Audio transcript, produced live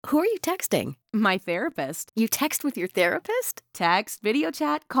Who are you texting? My therapist. You text with your therapist? Text, video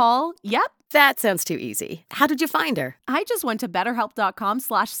chat, call. Yep. That sounds too easy. How did you find her? I just went to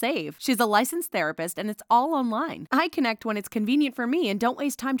betterhelp.com/save. She's a licensed therapist and it's all online. I connect when it's convenient for me and don't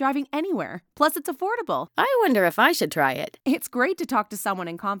waste time driving anywhere. Plus, it's affordable. I wonder if I should try it. It's great to talk to someone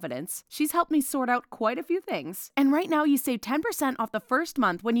in confidence. She's helped me sort out quite a few things. And right now you save 10% off the first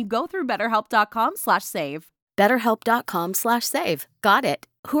month when you go through betterhelp.com/save. BetterHelp.com/save. Got it.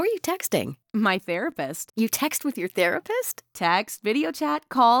 Who are you texting? My therapist. You text with your therapist? Text, video chat,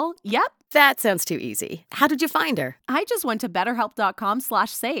 call. Yep. That sounds too easy. How did you find her? I just went to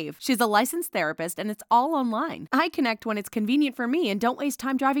betterhelp.com/save. She's a licensed therapist and it's all online. I connect when it's convenient for me and don't waste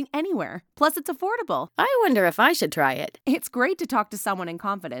time driving anywhere. Plus, it's affordable. I wonder if I should try it. It's great to talk to someone in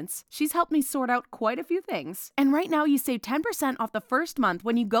confidence. She's helped me sort out quite a few things. And right now you save 10% off the first month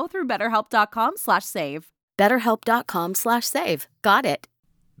when you go through betterhelp.com/save. BetterHelp.com/save. Got it.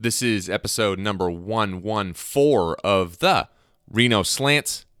 This is episode number 114 of the Reno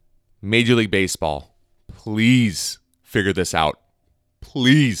Slant. Major League Baseball, please figure this out.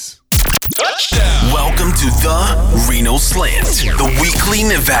 Please. Touchdown! Welcome to the Reno Slant, the weekly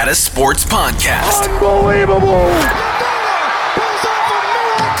Nevada sports podcast. Unbelievable!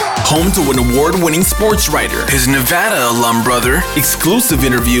 Home to an award-winning sports writer, his Nevada alum brother, exclusive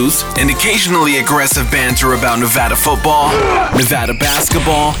interviews, and occasionally aggressive banter about Nevada football, Nevada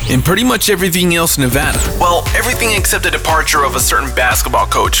basketball, and pretty much everything else Nevada. Well, everything except the departure of a certain basketball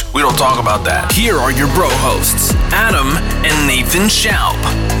coach. We don't talk about that. Here are your bro hosts, Adam and Nathan Schaub.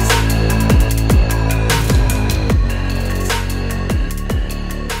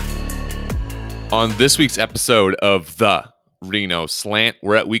 On this week's episode of the Reno Slant,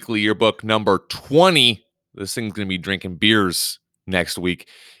 we're at weekly yearbook number 20. This thing's going to be drinking beers next week.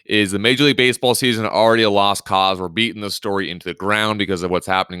 Is the Major League Baseball season already a lost cause? We're beating the story into the ground because of what's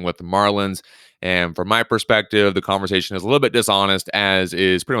happening with the Marlins. And from my perspective, the conversation is a little bit dishonest, as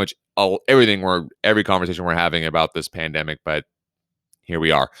is pretty much every conversation we're having about this pandemic. But here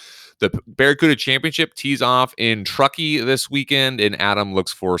we are. The Barracuda Championship tees off in Truckee this weekend, and Adam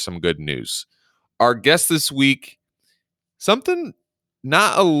looks for some good news. Our guest this week, something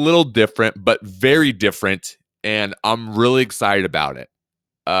not a little different, but very different, and I'm really excited about it.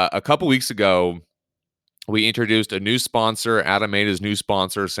 A couple weeks ago, we introduced a new sponsor. Adam made his new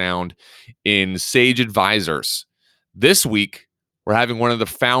sponsor sound in Sage Advisors. This week, we're having one of the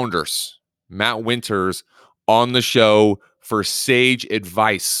founders, Matt Winters, on the show for Sage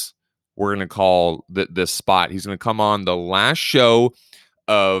Advice. We're going to call this spot. He's going to come on the last show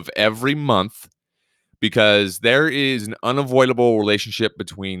of every month, because there is an unavoidable relationship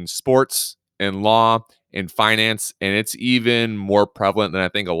between sports and law and finance, and it's even more prevalent than I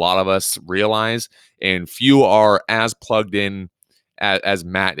think a lot of us realize, and few are as plugged in as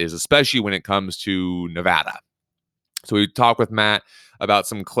Matt is, especially when it comes to Nevada. So we talked with Matt about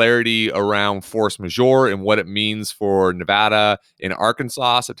some clarity around force majeure and what it means for Nevada in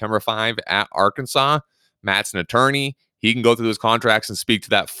Arkansas, September 5 at Arkansas. Matt's an attorney. He can go through those contracts and speak to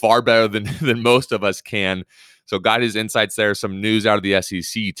that far better than most of us can. So got his insights there. Some news out of the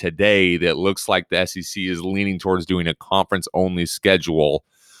SEC today that looks like the SEC is leaning towards doing a conference-only schedule.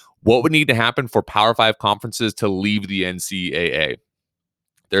 What would need to happen for Power 5 conferences to leave the NCAA?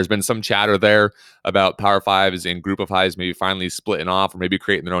 There's been some chatter there about Power 5s and Group of Highs maybe finally splitting off or maybe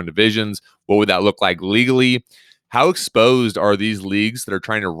creating their own divisions. What would that look like legally? How exposed are these leagues that are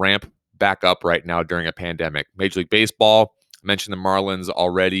trying to ramp back up right now during a pandemic? Major League Baseball, I mentioned the Marlins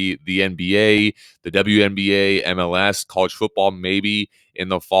already, the NBA, the WNBA, MLS, college football maybe in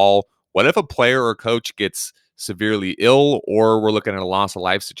the fall. What if a player or coach gets severely ill, or we're looking at a loss of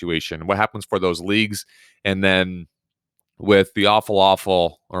life situation? What happens for those leagues? And then with the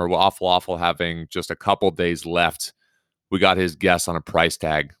awful having just a couple days left, we got his guess on a price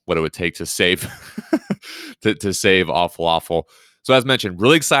tag, what it would take to save to save awful. So as mentioned,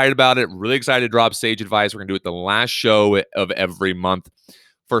 really excited about it. Really excited to drop Sage Advice. We're going to do it the last show of every month.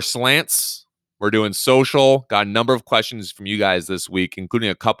 For Slants, we're doing social. Got a number of questions from you guys this week,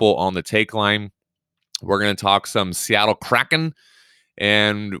 including a couple on the take line. We're going to talk some Seattle Kraken.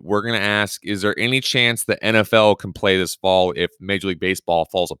 And we're going to ask, is there any chance the NFL can play this fall if Major League Baseball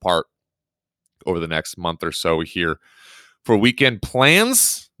falls apart over the next month or so here? For weekend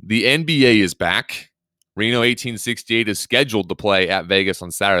plans, the NBA is back. Reno 1868 is scheduled to play at Vegas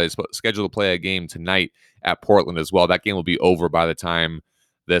on Saturday. It's scheduled to play a game tonight at Portland as well. That game will be over by the time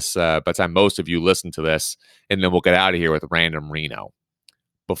most of you listen to this, and then we'll get out of here with Random Reno.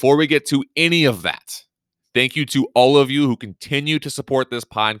 Before we get to any of that, Thank you to all of you who continue to support this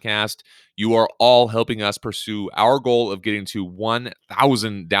podcast. You are all helping us pursue our goal of getting to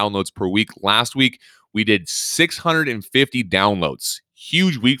 1,000 downloads per week. Last week, we did 650 downloads.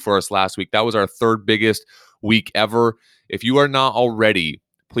 Huge week for us last week. That was our third biggest week ever. If you are not already,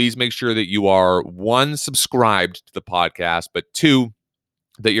 please make sure that you are, 1, subscribed to the podcast, but 2,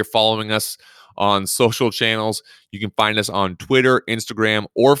 that you're following us on social channels. You can find us on Twitter, Instagram,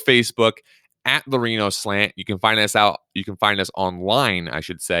 or Facebook at the Reno Slant. You can find us online, I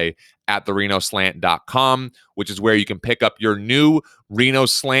should say, at therenoslant.com, which is where you can pick up your new Reno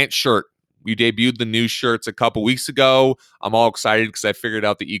Slant shirt. We debuted the new shirts a couple weeks ago. I'm all excited because I figured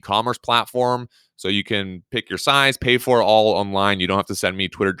out the e-commerce platform. So you can pick your size, pay for it all online. You don't have to send me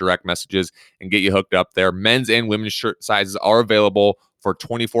Twitter direct messages and get you hooked up there. Men's and women's shirt sizes are available for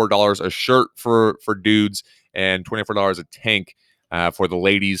 $24 a shirt for dudes and $24 a tank for the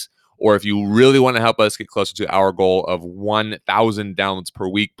ladies. Or if you really want to help us get closer to our goal of 1,000 downloads per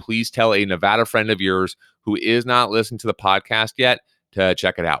week, please tell a Nevada friend of yours who is not listening to the podcast yet to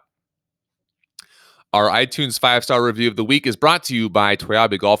check it out. Our iTunes 5-star review of the week is brought to you by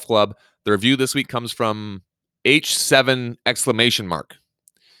Toyabe Golf Club. The review this week comes from H7 exclamation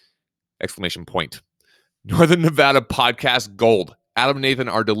point. Northern Nevada Podcast Gold. Adam and Nathan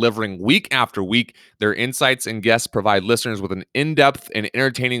are delivering week after week. Their insights and guests provide listeners with an in-depth and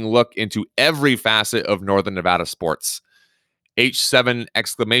entertaining look into every facet of Northern Nevada sports. H7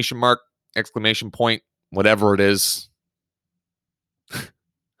 exclamation point, whatever it is.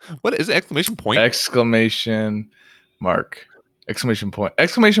 What is it? Exclamation point? Exclamation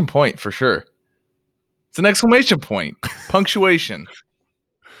point for sure. It's an exclamation point. Punctuation.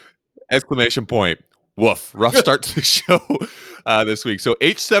 Exclamation point. Woof. Rough start to the show this week. So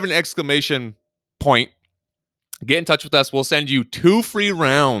H7 exclamation point. Get in touch with us. We'll send you 2 free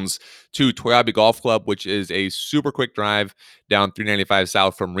rounds to Toyabe Golf Club, which is a super quick drive down 395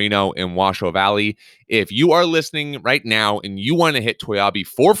 south from Reno in Washoe Valley. If you are listening right now and you want to hit Toyabe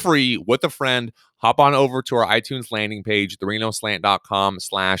for free with a friend, hop on over to our iTunes landing page,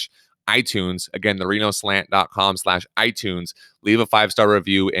 therenoslant.com/iTunes. Again, therenoslant.com/iTunes. Leave a 5-star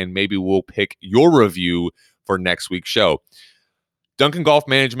review, and maybe we'll pick your review for next week's show. Duncan Golf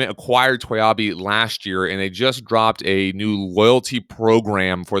Management acquired Toyabe last year, and they just dropped a new loyalty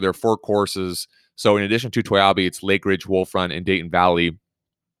program for their 4 courses. So in addition to Toyabe, it's Lake Ridge, Wolf Run, and Dayton Valley,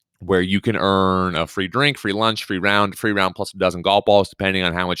 where you can earn a free drink, free lunch, free round plus a dozen golf balls, depending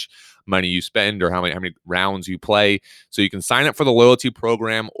on how much money you spend or how many rounds you play. So you can sign up for the loyalty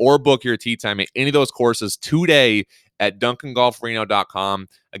program or book your tee time at any of those courses today at duncangolfreno.com.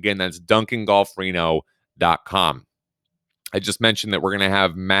 Again, that's duncangolfreno.com. I just mentioned that we're going to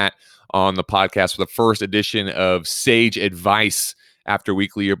have Matt on the podcast for the first edition of Sage Advice after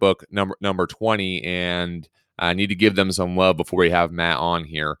Weekly Yearbook number 20, and I need to give them some love before we have Matt on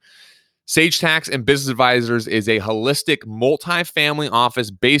here. Sage Tax and Business Advisors is a holistic multi-family office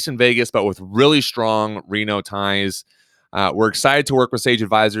based in Vegas, but with really strong Reno ties. We're excited to work with Sage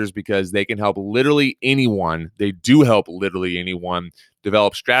Advisors because they can help literally anyone. They do help literally anyone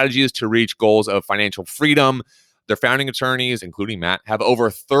develop strategies to reach goals of financial freedom. Their founding attorneys, including Matt, have over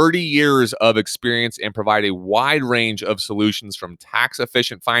 30 years of experience and provide a wide range of solutions from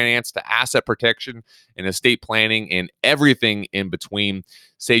tax-efficient finance to asset protection and estate planning and everything in between.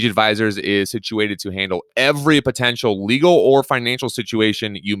 Sage Advisors is situated to handle every potential legal or financial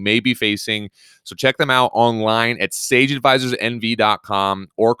situation you may be facing. So check them out online at sageadvisorsnv.com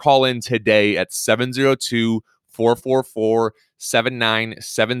or call in today at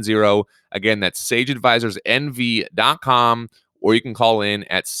 702-444-7970. Again, that's sageadvisorsnv.com, or you can call in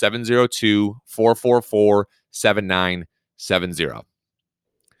at 702-444-7970.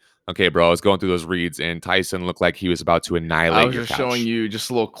 Okay, bro, I was going through those reads, and Tyson looked like he was about to annihilate I was your just couch. showing you just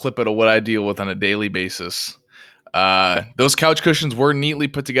a little clip of what I deal with on a daily basis. Those couch cushions were neatly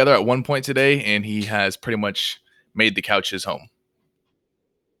put together at one point today, and he has pretty much made the couch his home.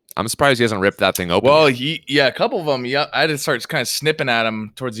 I'm surprised he hasn't ripped that thing open. Well, yet. a couple of them. Yeah, I had to start kind of snipping at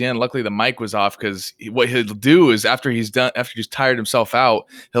him towards the end. Luckily, the mic was off because what he'll do is after he's tired himself out,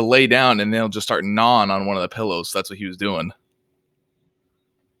 he'll lay down and then he'll just start gnawing on one of the pillows. So that's what he was doing.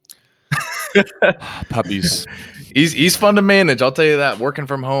 Puppies. He's fun to manage. I'll tell you that. Working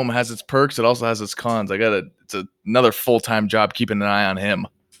from home has its perks. It also has its cons. It's another full-time job keeping an eye on him.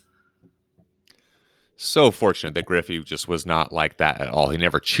 So fortunate that Griffey just was not like that at all. He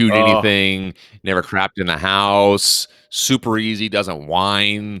never chewed anything, never crapped in the house, super easy, doesn't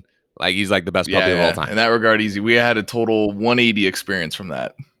whine. Like he's like the best puppy of all time. In that regard, easy. We had a total 180 experience from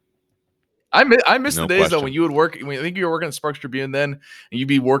that. I miss No the days though question. when you would work. I think you were working at Sparks Tribune then, and you'd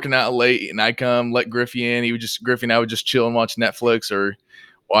be working out late, and I come let Griffey in. Griffey and I would just chill and watch Netflix or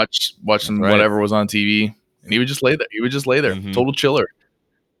watch some right. whatever was on TV, and he would just lay there. Mhm. Total chiller.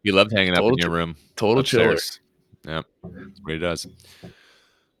 He loved hanging up in your Total room. Total chiller. upstairs. Yep. That's what he does.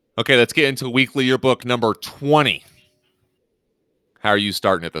 Okay, let's get into weekly yearbook number 20. How are you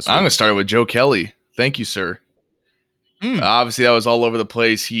starting it this I'm week? going to start with Joe Kelly. Thank you, sir. Obviously, that was all over the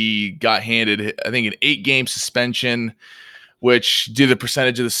place. He got handed, I think, an 8-game suspension, which due to the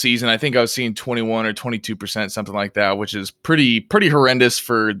percentage of the season, I think I was seeing 21 or 22%, something like that, which is pretty horrendous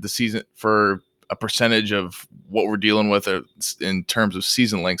for the season, for a percentage of what we're dealing with in terms of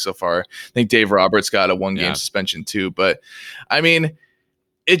season length so far. I think Dave Roberts got a 1-game suspension too. But, I mean,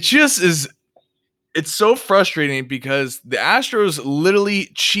 it just is – it's so frustrating because the Astros literally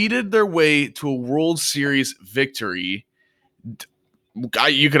cheated their way to a World Series victory.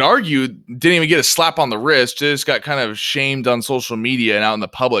 You could argue didn't even get a slap on the wrist, just got kind of shamed on social media and out in the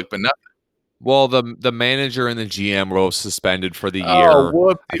public, but nothing. Well, the manager and the GM were both suspended for the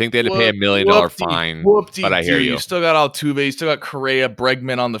year. I think they had to pay $1 million fine. But I hear you. You still got Altuve, you still got Correa,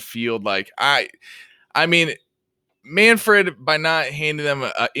 Bregman on the field. Like I mean, Manfred, by not handing them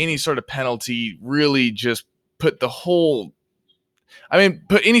any sort of penalty, really just put put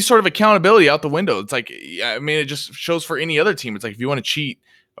any sort of accountability out the window. It's like, I mean, it just shows for any other team. It's like, if you want to cheat,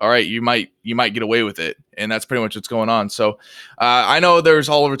 all right, you might get away with it. And that's pretty much what's going on. So I know there's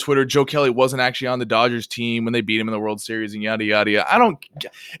all over Twitter, Joe Kelly wasn't actually on the Dodgers team when they beat him in the World Series and yada, yada, yada.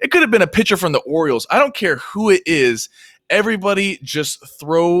 It could have been a pitcher from the Orioles. I don't care who it is. Everybody just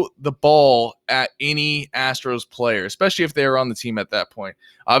throw the ball at any Astros player, especially if they were on the team at that point.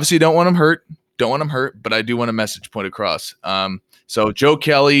 Obviously, don't want them hurt, but I do want a message point across. So Joe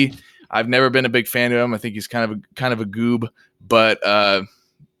Kelly, I've never been a big fan of him. I think he's kind of a goob, but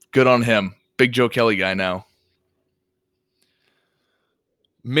good on him. Big Joe Kelly guy now.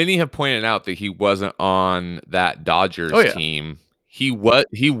 Many have pointed out that he wasn't on that Dodgers team. He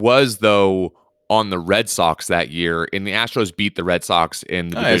was though on the Red Sox that year, and the Astros beat the Red Sox in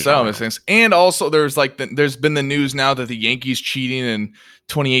the division. And also, there's been the news now that the Yankees cheating in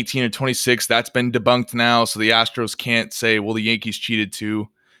 2018 or 26. That's been debunked now, so the Astros can't say, well, the Yankees cheated too.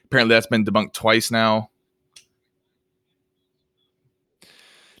 Apparently, that's been debunked twice now.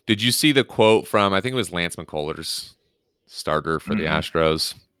 Did you see the quote from, I think it was Lance McCullers, starter for the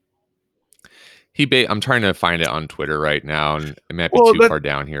Astros? I'm trying to find it on Twitter right now, and it might be too far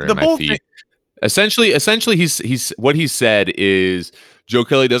down here in my feed. Essentially, he's what he said is Joe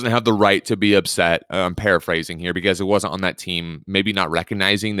Kelly doesn't have the right to be upset. I'm paraphrasing here because it wasn't on that team, maybe not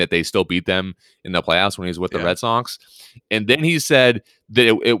recognizing that they still beat them in the playoffs when he was with the Red Sox. And then he said that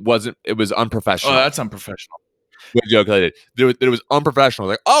it was unprofessional. Oh, that's unprofessional. What Joe Kelly did. It was unprofessional.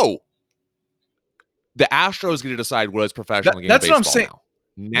 Like, oh, the Astros get to decide what is professional. That's what I'm saying.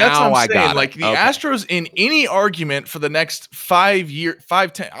 Now I got it. Like the Astros in any argument for the next 5 years,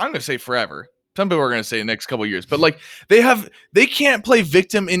 10, I'm going to say forever. Some people are going to say the next couple of years, but like they can't play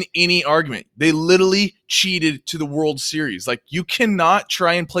victim in any argument. They literally cheated to the World Series. Like you cannot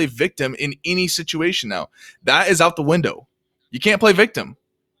try and play victim in any situation now. That is out the window. You can't play victim.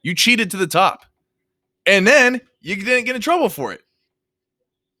 You cheated to the top. And then you didn't get in trouble for it.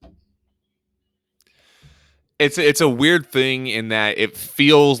 It's a weird thing in that it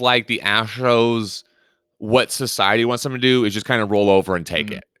feels like the Astros, what society wants them to do is just kind of roll over and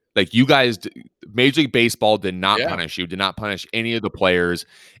take it. Like you guys, Major League Baseball did not punish you, did not punish any of the players,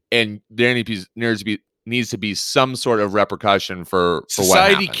 and there needs to be some sort of repercussion for society. What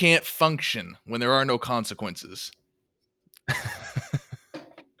happened. Can't function when there are no consequences.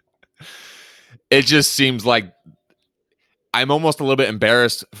 It just seems like I'm almost a little bit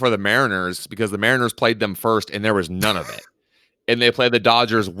embarrassed for the Mariners because the Mariners played them first and there was none of it. And they played the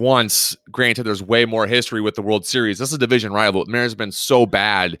Dodgers once. Granted, there's way more history with the World Series. This is a division rival. The Mariners have been so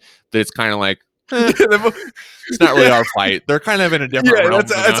bad that it's kind of like, it's not really our fight. They're kind of in a different realm.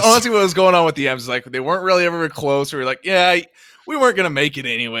 That's honestly what was going on with the M's. Like they weren't really ever close. We were like, we weren't gonna make it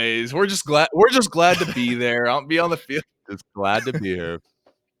anyways. We're just glad to be there. I'll be on the field. Just glad to be here.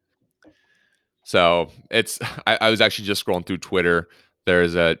 So I was actually just scrolling through Twitter.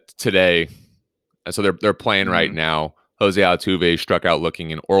 There's today. So they're playing right now. Jose Altuve struck out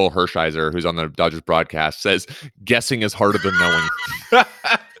looking, and Oral Hershiser, who's on the Dodgers broadcast, says, guessing is harder than knowing.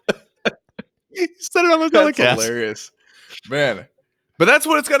 He said it on the telecast. That's hilarious. Man. But that's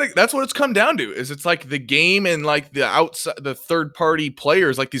what it's come down to. It's like the game and like the third party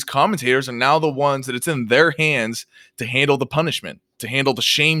players, like these commentators are now the ones that it's in their hands to handle the punishment, to handle the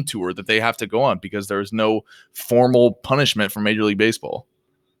shame tour that they have to go on because there's no formal punishment from Major League Baseball.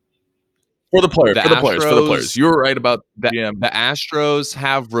 For the players. The For the players. For the players. Astros- You were right about The GM. Astros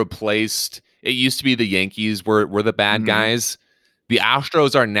have replaced. It used to be the Yankees were the bad Mhm. guys. The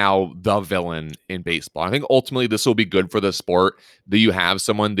Astros are now the villain in baseball. I think ultimately this will be good for the sport that you have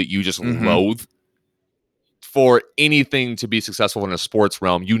someone that you just Mhm. loathe. For anything to be successful in a sports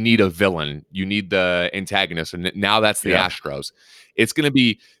realm, you need a villain. You need the antagonist. And now that's the Yeah. Astros. It's going to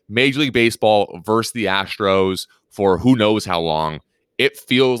be Major League Baseball versus the Astros for who knows how long. It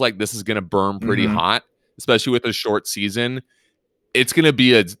feels like this is going to burn pretty Mhm. hot, especially with a short season. It's going to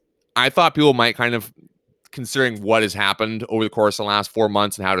be I thought people might kind of, considering what has happened over the course of the last 4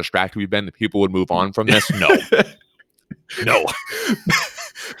 months and how distracted we've been, that people would move on from this. No. No.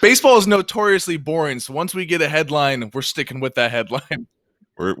 Baseball is notoriously boring, so once we get a headline, we're sticking with that headline.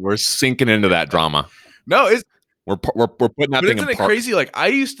 We're sinking into that drama. No, it's We're putting that but thing isn't in it crazy? Like I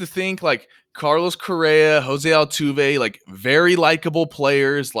used to think like Carlos Correa, Jose Altuve, like very likable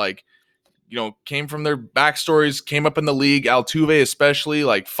players, like came from their backstories, came up in the league. Altuve especially,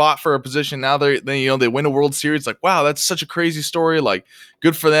 like fought for a position. Now they win a World Series. Like wow, that's such a crazy story. Like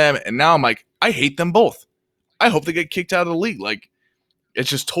good for them. And now I'm like, I hate them both. I hope they get kicked out of the league. Like it's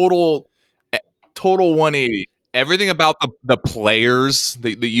just total 180. Everything about the players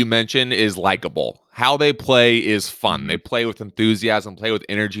that you mentioned is likable. How they play is fun. Mhm. They play with enthusiasm, play with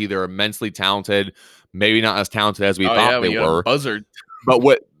energy. They're immensely talented. Maybe not as talented as we thought they were. Buzzard.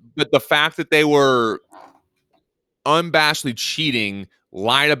 But the fact that they were unabashedly cheating,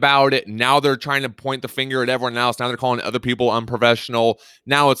 lied about it, now they're trying to point the finger at everyone else. Now they're calling other people unprofessional.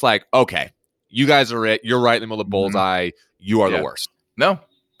 Now it's like, okay, you guys are it. You're right in the middle of the bullseye. You are the worst. No,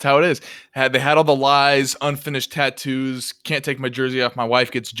 that's how it is. They had all the lies, unfinished tattoos. Can't take my jersey off. My wife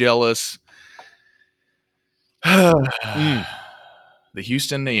gets jealous. The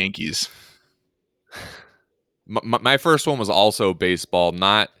Houston Yankees. My first one was also baseball,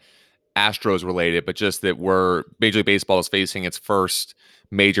 not Astros related, but just that Major League Baseball is facing its first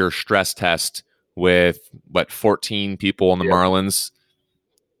major stress test with 14 people on the Marlins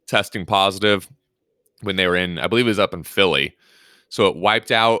testing positive when they were in, I believe it was up in Philly. So it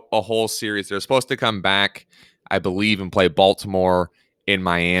wiped out a whole series. They're supposed to come back, I believe, and play Baltimore in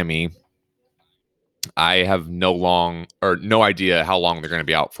Miami. I have no idea how long they're going to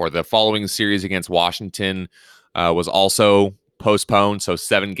be out for. The following series against Washington was also postponed, so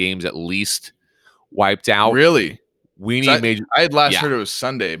 7 games at least wiped out. Really? We need I had last heard it was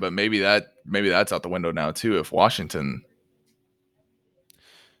Sunday, but maybe that's out the window now too. If Washington,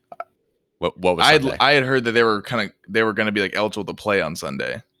 what was Sunday? I had heard that they were going to be like eligible to play on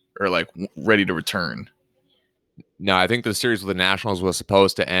Sunday or like ready to return. No, I think the series with the Nationals was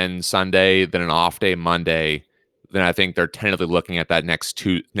supposed to end Sunday, then an off day Monday. Then I think they're tentatively looking at that next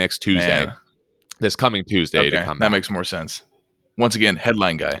Tuesday, Man. this coming Tuesday to come back. That makes more sense. Once again,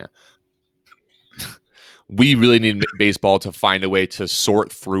 headline guy. Yeah. We really need baseball to find a way to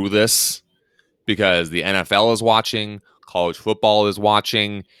sort through this because the NFL is watching, college football is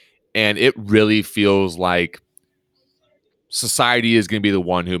watching, and it really feels like society is going to be the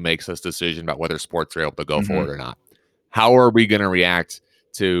one who makes this decision about whether sports are able to go forward or not. How are we going to react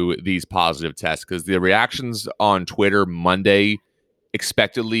to these positive tests? Because the reactions on Twitter Monday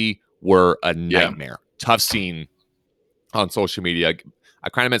expectedly were a nightmare. Tough scene on social media. I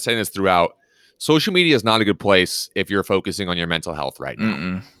kind of been saying this throughout. Social media is not a good place if you're focusing on your mental health right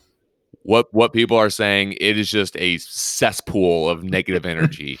now. What people are saying, it is just a cesspool of negative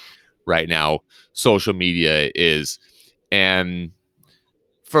energy right now. Social media is. And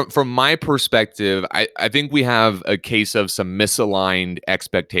from my perspective, I think we have a case of some misaligned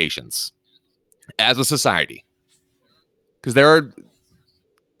expectations as a society. Because there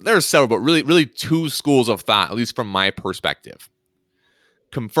are several, but really 2 schools of thought, at least from my perspective.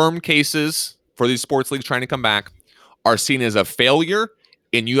 Confirmed cases for these sports leagues trying to come back are seen as a failure,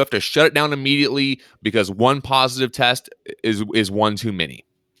 and you have to shut it down immediately because one positive test is one too many.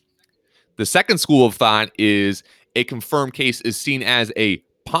 The second school of thought is a confirmed case is seen as a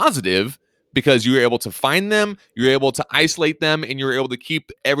positive because you're able to find them, you're able to isolate them, and you're able to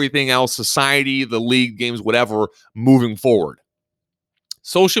keep everything else, society, the league, games, whatever, moving forward.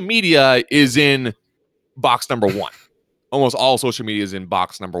 Social media is in box number 1. Almost all social media is in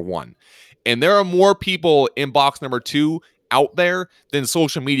box number 1. And there are more people in box number 2 out there than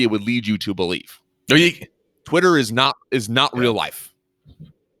social media would lead you to believe. Twitter is not real life.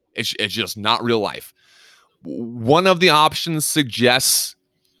 It's just not real life. One of the options suggests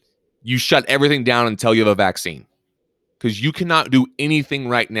you shut everything down until you have a vaccine, because you cannot do anything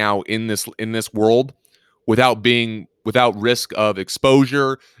right now in this world without risk of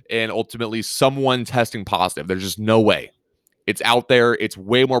exposure and ultimately someone testing positive. There's just no way. It's out there. It's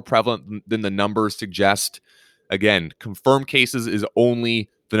way more prevalent than the numbers suggest. Again, confirmed cases is only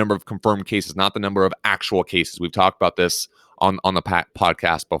the number of confirmed cases, not the number of actual cases. We've talked about this on the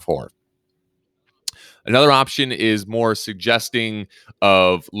podcast before. Another option is more suggesting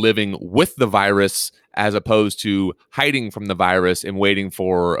of living with the virus as opposed to hiding from the virus and waiting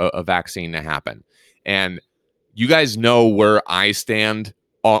for a vaccine to happen. And you guys know where I stand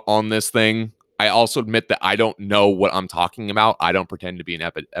on this thing. I also admit that I don't know what I'm talking about. I don't pretend to be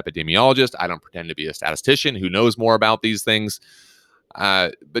an epidemiologist. I don't pretend to be a statistician who knows more about these things.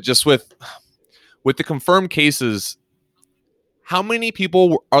 But just with the confirmed cases, how many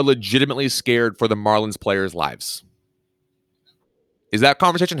people are legitimately scared for the Marlins players' lives? Is that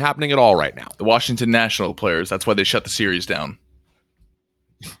conversation happening at all right now? The Washington National players, that's why they shut the series down.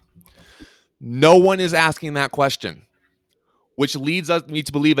 No one is asking that question, which leads me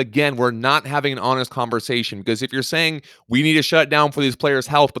to believe, again, we're not having an honest conversation. Because if you're saying we need to shut it down for these players'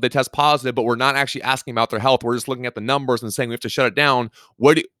 health, but they test positive, but we're not actually asking about their health, we're just looking at the numbers and saying we have to shut it down,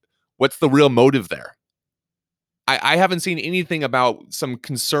 what's the real motive there? I haven't seen anything about some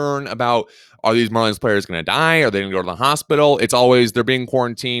concern about, are these Marlins players going to die? Are they going to go to the hospital? It's always they're being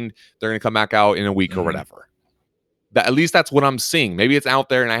quarantined. They're going to come back out in a week or whatever. At least that's what I'm seeing. Maybe it's out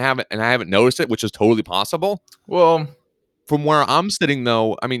there and I haven't noticed it, which is totally possible. Well, from where I'm sitting,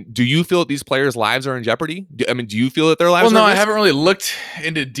 though, I mean, do you feel that these players' lives are in jeopardy? Do you feel that their lives? Well, no, are I haven't really looked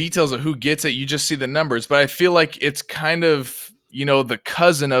into details of who gets it. You just see the numbers, but I feel like it's kind of, the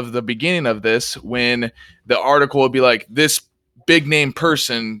cousin of the beginning of this, when the article will be like, this big name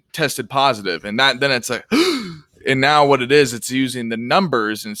person tested positive, and then it's like, and now what it is, it's using the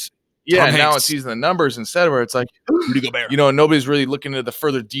numbers, and now it's using the numbers instead, where it's like, nobody's really looking into the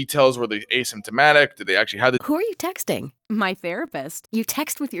further details. Were they asymptomatic? Did they actually have the? Who are you texting? My therapist. You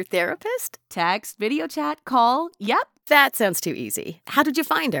text with your therapist? Text, video chat, call. Yep. That sounds too easy. How did you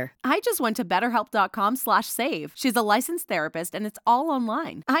find her? I just went to betterhelp.com/save. She's a licensed therapist and it's all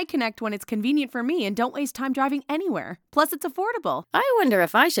online. I connect when it's convenient for me and don't waste time driving anywhere. Plus, it's affordable. I wonder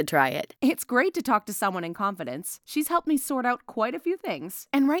if I should try it. It's great to talk to someone in confidence. She's helped me sort out quite a few things.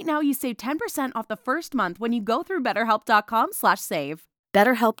 And right now you save 10% off the first month when you go through betterhelp.com/save.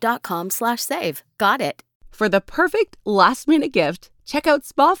 Betterhelp.com/save. Got it. For the perfect last-minute gift, check out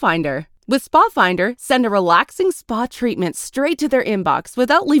Spa Finder. With Spa Finder, send a relaxing spa treatment straight to their inbox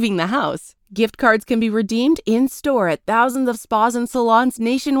without leaving the house. Gift cards can be redeemed in-store at thousands of spas and salons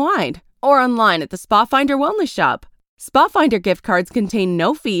nationwide, or online at the Spa Finder Wellness Shop. Spa Finder gift cards contain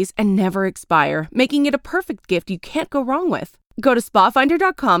no fees and never expire, making it a perfect gift you can't go wrong with. Go to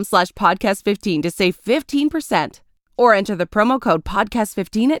spafinder.com/podcast15 to save 15%, or enter the promo code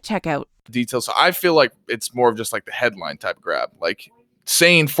podcast15 at checkout. Details. So I feel like it's more of just like the headline type grab, like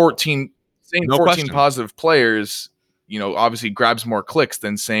saying 14 positive players, obviously grabs more clicks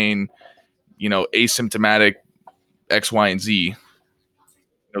than saying, asymptomatic X, Y, and Z,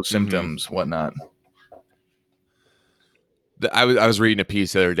 no symptoms, whatnot. I was reading a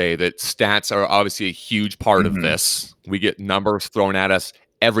piece the other day that stats are obviously a huge part of this. We get numbers thrown at us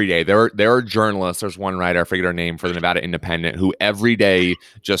every day. There are journalists. There's one writer, I forget her name, for the Nevada Independent, who every day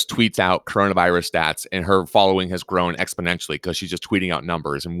just tweets out coronavirus stats, and her following has grown exponentially because she's just tweeting out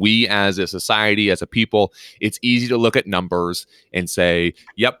numbers. And we, as a society, as a people, it's easy to look at numbers and say,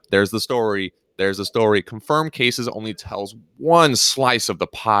 "Yep, there's the story. There's the story." Confirmed cases only tells one slice of the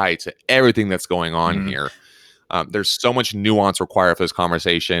pie to everything that's going on here. There's so much nuance required for this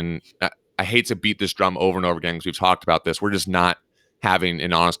conversation. I hate to beat this drum over and over again because we've talked about this. We're just not having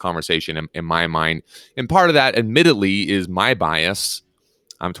an honest conversation in my mind. And part of that, admittedly, is my bias.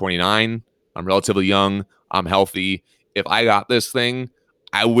 I'm 29. I'm relatively young. I'm healthy. If I got this thing,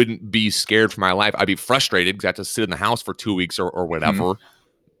 I wouldn't be scared for my life. I'd be frustrated because I have to sit in the house for 2 weeks or whatever.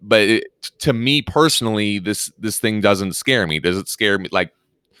 But to me personally, this thing doesn't scare me. Does it scare me like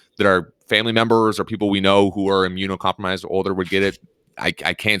that our family members or people we know who are immunocompromised or older would get it? I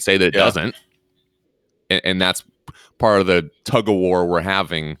can't say that it doesn't. And that's part of the tug of war we're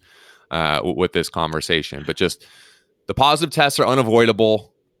having with this conversation. But just the positive tests are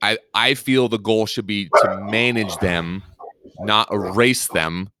unavoidable. I feel the goal should be to manage them, not erase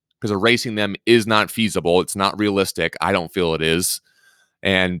them, because erasing them is not feasible. It's not realistic. I don't feel it is.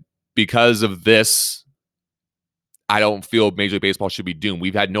 And because of this, I don't feel Major League Baseball should be doomed.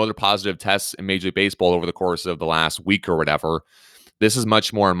 We've had no other positive tests in Major League Baseball over the course of the last week or whatever. This is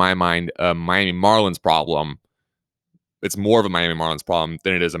much more, in my mind, a Miami Marlins problem. It's more of a Miami Marlins problem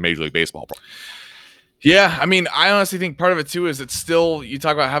than it is a Major League Baseball problem. Yeah, I mean, I honestly think part of it too is it's still, you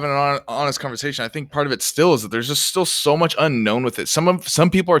talk about having an honest conversation. I think part of it still is that there's just still so much unknown with it. Some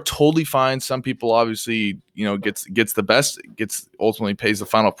people are totally fine. Some people obviously, gets the best, ultimately pays the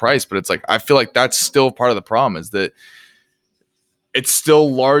final price. But it's like, I feel like that's still part of the problem, is that it's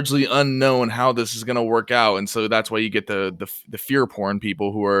still largely unknown how this is going to work out. And so that's why you get the fear porn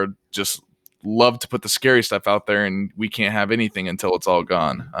people who are just love to put the scary stuff out there, and we can't have anything until it's all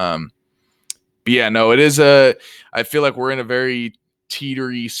gone. But yeah, no, I feel like we're in a very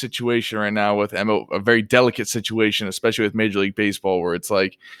teetery situation right now with a very delicate situation, especially with Major League Baseball, where it's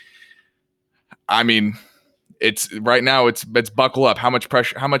like, I mean, it's right now it's buckle up. How much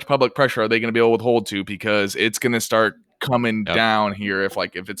public pressure are they going to be able to withhold to? Because it's going to start coming down here if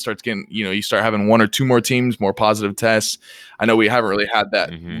it starts getting, you start having one or two more teams, more positive tests. I know we haven't really had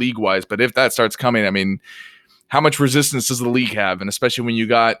that league wise, but if that starts coming, I mean, how much resistance does the league have? And especially when you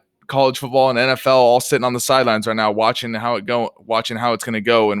got college football and NFL all sitting on the sidelines right now, watching how it's going to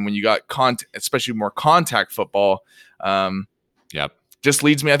go. And when you got especially more contact football, just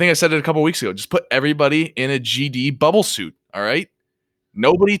leads me. I think I said it a couple weeks ago. Just put everybody in a GD bubble suit. All right.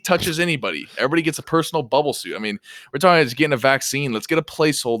 Nobody touches anybody. Everybody gets a personal bubble suit. I mean, we're talking about getting a vaccine. Let's get a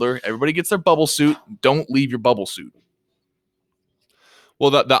placeholder. Everybody gets their bubble suit. Don't leave your bubble suit. Well,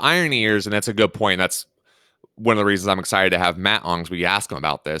 the irony is, and that's a good point. That's one of the reasons I'm excited to have Matt on, because we ask him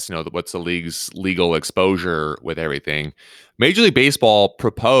about this. What's the league's legal exposure with everything? Major League Baseball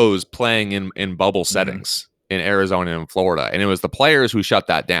proposed playing in bubble settings in Arizona and Florida, and it was the players who shut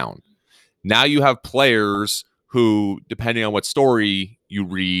that down. Now you have players who, depending on what story you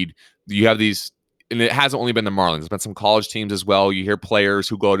read, you have these, and it hasn't only been the Marlins. There's been some college teams as well. You hear players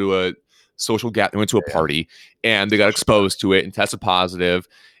who go to a social gap, they went to a party and they got exposed to it and tested positive.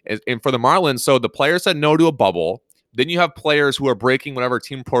 And for the Marlins, so the players said no to a bubble. Then you have players who are breaking whatever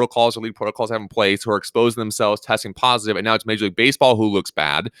team protocols or league protocols have in place, who are exposing themselves, testing positive, and now it's Major League Baseball who looks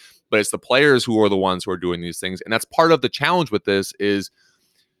bad, but it's the players who are the ones who are doing these things. And that's part of the challenge with this is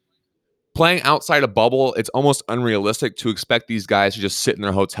playing outside a bubble. It's almost unrealistic to expect these guys to just sit in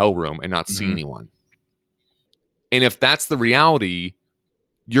their hotel room and not see anyone. And if that's the reality,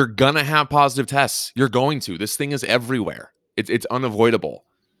 you're going to have positive tests. You're going to. This thing is everywhere. It's unavoidable.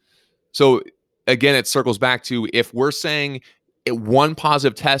 So again, it circles back to, if we're saying one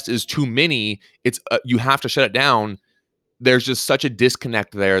positive test is too many, it's you have to shut it down. There's just such a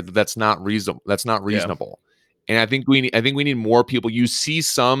disconnect there that's not reasonable. That's not reasonable. And I think we need more people. You see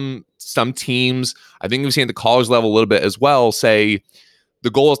some teams, I think we've seen at the college level a little bit as well, say the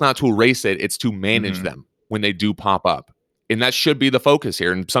goal is not to erase it, it's to manage them when they do pop up. And that should be the focus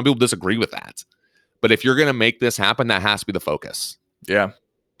here. And some people disagree with that. But if you're going to make this happen, that has to be the focus. Yeah.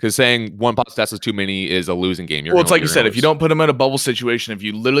 Because saying one positive test is too many is a losing game. It's like you said, if you don't put them in a bubble situation, if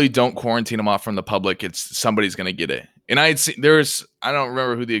you literally don't quarantine them off from the public, somebody's going to get it. And I don't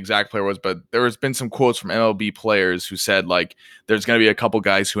remember who the exact player was, but there has been some quotes from MLB players who said, like, there's going to be a couple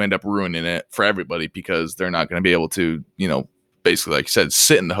guys who end up ruining it for everybody because they're not going to be able to, basically, like you said,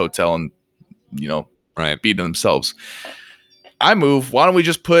 sit in the hotel and, beat themselves. Why don't we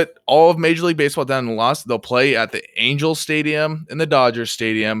just put all of Major League Baseball down in Los? They'll play at the Angels Stadium and the Dodgers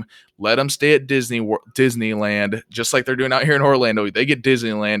Stadium. Let them stay at Disneyland, just like they're doing out here in Orlando. They get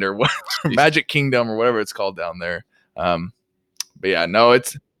Disneyland or Magic Kingdom or whatever it's called down there. But yeah, no,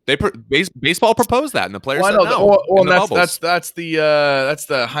 it's baseball proposed that, and the players said no. Well, that's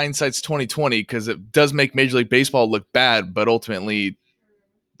the hindsight's 2020, because it does make Major League Baseball look bad, but ultimately,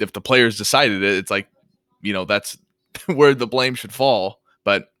 if the players decided it, it's like, that's where the blame should fall.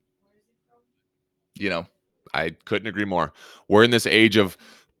 But I couldn't agree more. We're in this age of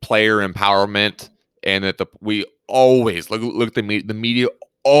player empowerment, and that we always look at the media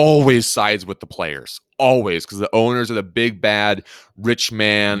always sides with the players, always, because the owners are the big bad rich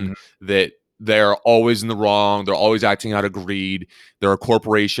man that they're always in the wrong. They're always acting out of greed. They're a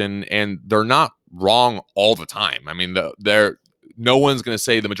corporation, and they're not wrong all the time. I mean, no one's going to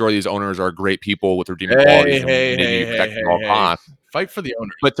say the majority of these owners are great people with redeeming qualities and maybe protect at all costs. Fight for the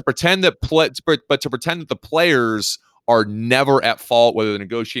owners. But to pretend that the players are never at fault, whether they're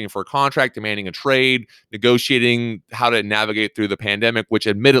negotiating for a contract, demanding a trade, negotiating how to navigate through the pandemic, which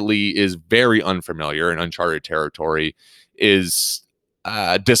admittedly is very unfamiliar and uncharted territory, is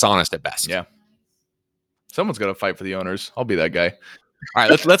dishonest at best. Yeah. Someone's got to fight for the owners. I'll be that guy. All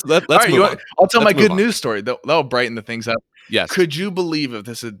right, let's move on. I'll tell my good news story. That'll brighten the things up. Yes. Could you believe if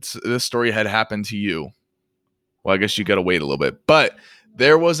this story had happened to you? Well, I guess you got to wait a little bit. But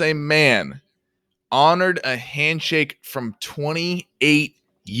there was a man honored a handshake from 28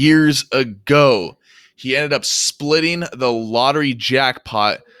 years ago. He ended up splitting the lottery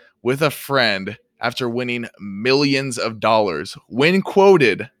jackpot with a friend after winning millions of dollars. When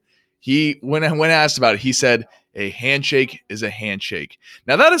quoted, when asked about it, he said, "A handshake is a handshake."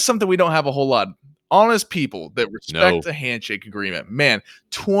 Now, that is something we don't have a whole lot. Honest people that respect a handshake agreement. Man,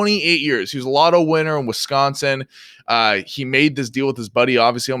 28 years. He was a lotto winner in Wisconsin. He made this deal with his buddy,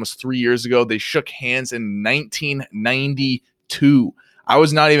 obviously, almost 3 years ago. They shook hands in 1992. I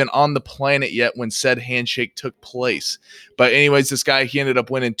was not even on the planet yet when said handshake took place. But anyways, this guy, he ended up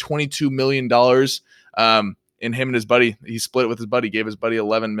winning $22 million. And him and his buddy, he split with his buddy, gave his buddy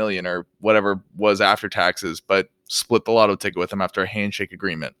 $11 million or whatever was after taxes, but split the lotto ticket with him after a handshake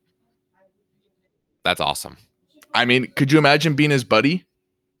agreement. That's awesome. I mean, could you imagine being his buddy?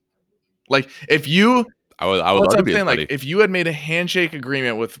 Like, if you, I would love to be his buddy. Like, if you had made a handshake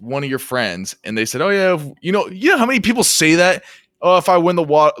agreement with one of your friends and they said, "Oh yeah, you know how many people say that? Oh, if I win the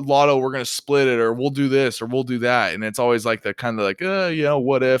lotto, we're gonna split it, or we'll do this, or we'll do that." And it's always like the kind of like,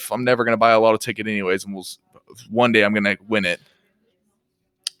 what if I'm never gonna buy a lotto ticket anyways, and one day I'm gonna win it.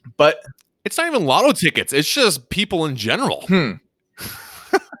 But it's not even lotto tickets; it's just people in general.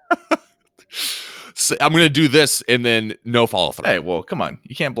 So I'm going to do this and then no follow through. Hey, well, come on.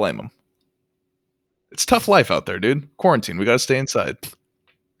 You can't blame them. It's tough life out there, dude. Quarantine. We got to stay inside.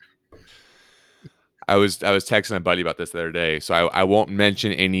 I was texting a buddy about this the other day, so I won't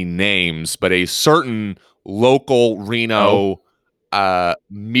mention any names, but a certain local Reno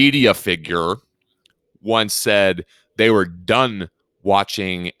media figure once said they were done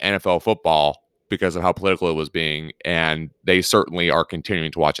watching NFL football because of how political it was being, and they certainly are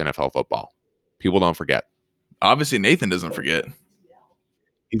continuing to watch NFL football. People don't forget. Obviously, Nathan doesn't forget.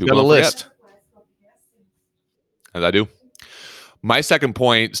 He's People got a list. As I do. My second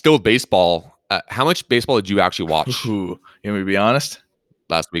point, still with baseball. How much baseball did you actually watch? You want me to be honest?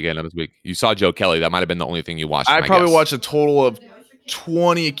 Last weekend of this week. You saw Joe Kelly. That might have been the only thing you watched. I probably watched a total of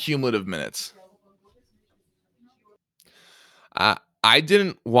 20 cumulative minutes. I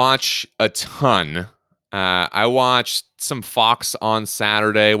didn't watch a ton. I watched some Fox on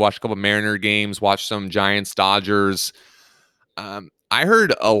Saturday, watched a couple of Mariner games, watched some Giants, Dodgers. I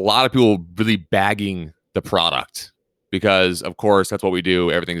heard a lot of people really bagging the product because, of course, that's what we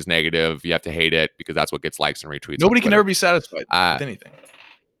do. Everything's negative. You have to hate it because that's what gets likes and retweets. Nobody can ever be satisfied with anything.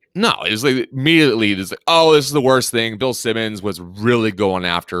 No, it's like immediately it's like, oh, this is the worst thing. Bill Simmons was really going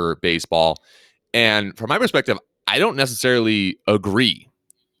after baseball. And from my perspective, I don't necessarily agree.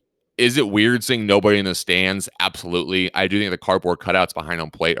 Is it weird seeing nobody in the stands? Absolutely. I do think the cardboard cutouts behind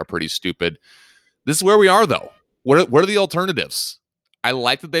home plate are pretty stupid. This is where we are, though. What are the alternatives? I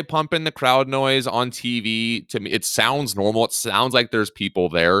like that they pump in the crowd noise on TV. To me, it sounds normal. It sounds like there's people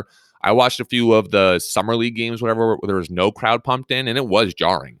there. I watched a few of the summer league games, whatever, where there was no crowd pumped in, and it was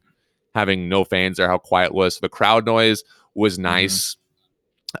jarring having no fans there, how quiet it was. So the crowd noise was nice.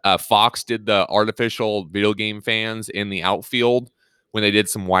 Fox did the artificial video game fans in the outfield when they did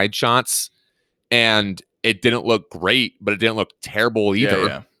some wide shots, and it didn't look great, but it didn't look terrible either.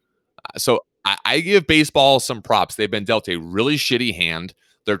 Yeah. So I give baseball some props. They've been dealt a really shitty hand.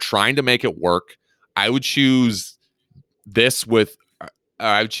 They're trying to make it work. I would choose this with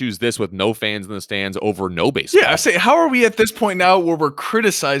no fans in the stands over no baseball. Yeah, I say, how are we at this point now where we're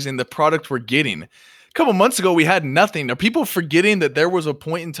criticizing the product we're getting? A couple months ago, we had nothing. Are people forgetting that there was a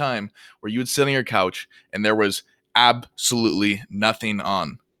point in time where you would sit on your couch and there was absolutely nothing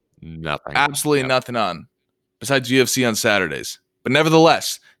on? Nothing. Absolutely nothing on besides UFC on Saturdays. But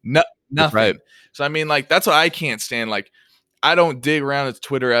nevertheless, nothing. Right. So, I mean, like, that's what I can't stand. Like, I don't dig around at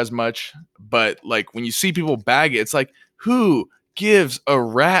Twitter as much, but, like, when you see people bag it, it's like, who gives a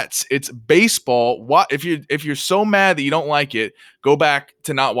rat's? It's baseball. What if you're so mad that you don't like it, go back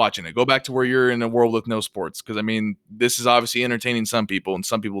to not watching it. Go back to where you're in a world with no sports. Because I mean, this is obviously entertaining some people, and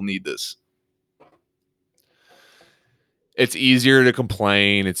some people need this. It's easier to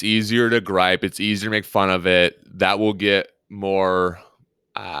complain. It's easier to gripe. It's easier to make fun of it. That will get more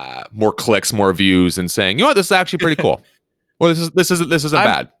clicks, more views, and saying, you know what, this is actually pretty cool. Well, this isn't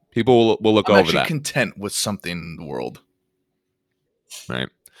bad. People will look over that. Content with something in the world. Right.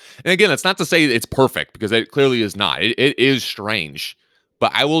 And again, it's not to say it's perfect because it clearly is not. It is strange,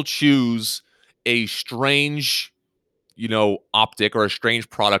 but I will choose a strange, optic or a strange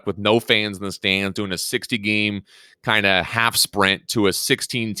product with no fans in the stands doing a 60-game kind of half sprint to a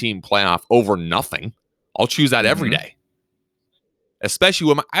 16-team playoff over nothing. I'll choose that every day. Especially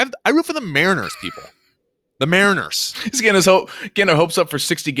when I root for the Mariners, people. The Mariners. He's getting our hopes up for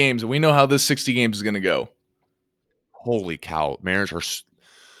 60 games, and we know how this 60 games is going to go. Holy cow. Mariners are...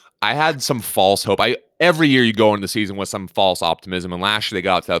 I had some false hope. Every year you go into the season with some false optimism, and last year they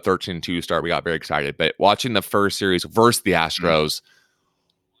got to that 13-2 start. We got very excited. But watching the first series versus the Astros,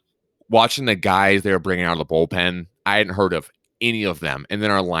 watching the guys they were bringing out of the bullpen, I hadn't heard of any of them. And then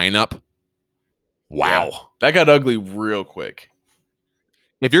our lineup, wow. Yeah, that got ugly real quick.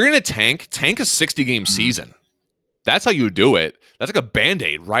 If you're going to tank a 60-game season. That's how you do it. That's like a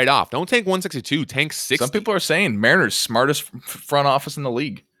Band-Aid right off. Don't tank 162, tank 60. Some people are saying Mariners smartest front office in the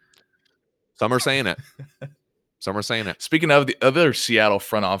league. Some are saying it. Some are saying it. Speaking of the other Seattle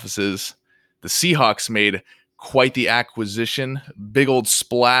front offices, the Seahawks made quite the acquisition. Big old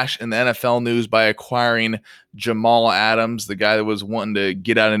splash in the NFL news by acquiring Jamal Adams, the guy that was wanting to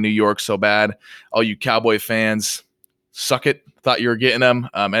get out of New York so bad. All you Cowboy fans, suck it. Thought you were getting him.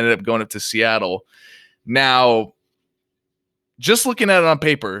 Ended up going up to Seattle. Now, just looking at it on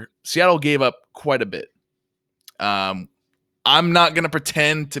paper, Seattle gave up quite a bit. I'm not going to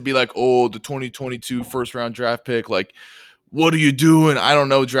pretend to be like, oh, the 2022 first-round draft pick. Like, what are you doing? I don't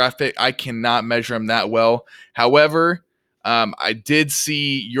know, draft pick. I cannot measure him that well. However, I did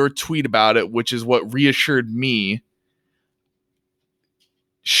see your tweet about it, which is what reassured me.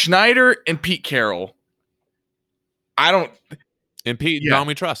 Schneider and Pete Carroll. And Pete, John,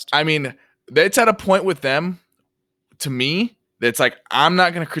 we trust. I mean, it's at a point with them, to me, it's like, I'm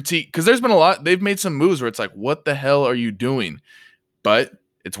not going to critique, because there's been a lot. They've made some moves where it's like, what the hell are you doing? But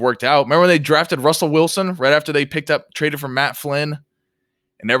it's worked out. Remember when they drafted Russell Wilson right after they traded for Matt Flynn?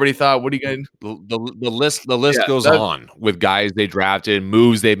 And everybody thought, what are you going to do? The list goes on with guys they drafted,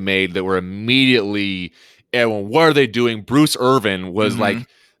 moves they made that were immediately, everyone, what are they doing? Bruce Irvin was like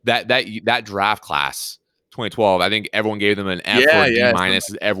that draft class. 2012, I think everyone gave them an F or a D minus.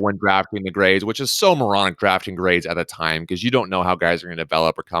 Everyone drafting the grades, which is so moronic drafting grades at the time because you don't know how guys are going to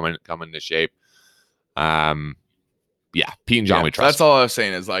develop or come into shape. Pete and John, we trust. That's all I was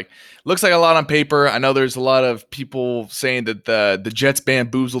saying is like, looks like a lot on paper. I know there's a lot of people saying that the Jets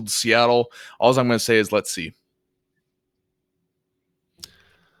bamboozled Seattle. All I'm going to say is let's see.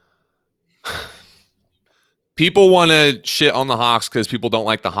 People want to shit on the Hawks because people don't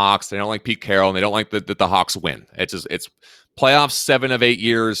like the Hawks. They don't like Pete Carroll, and they don't like that the Hawks win. It's playoffs 7 of 8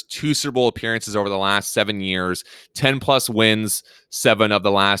 years, 2 Super Bowl appearances over the last 7 years, 10+ wins 7 of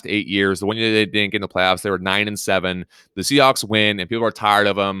the last 8 years. The one year they didn't get in the playoffs, they were 9-7. The Seahawks win, and people are tired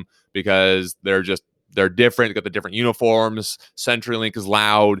of them because they're different. They got the different uniforms. CenturyLink is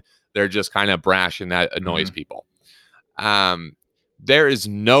loud. They're just kind of brash, and that annoys people. There is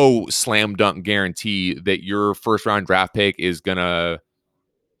no slam dunk guarantee that your first round draft pick is going to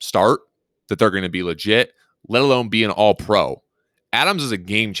start, that they're going to be legit, let alone be an all pro. Adams is a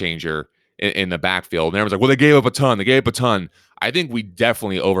game changer in the backfield. And everyone's like, well, they gave up a ton. I think we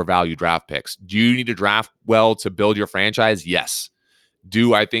definitely overvalue draft picks. Do you need to draft well to build your franchise? Yes.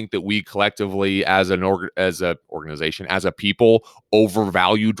 Do I think that we collectively as an organization, as a people,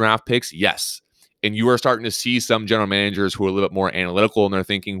 overvalue draft picks? Yes. And you are starting to see some general managers who are a little bit more analytical in their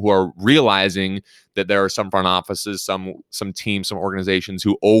thinking, who are realizing that there are some front offices, some teams, some organizations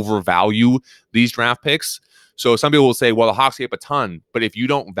who overvalue these draft picks. So some people will say, well, the Hawks gave up a ton, but if you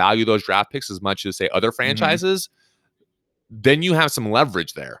don't value those draft picks as much as, say, other franchises, then you have some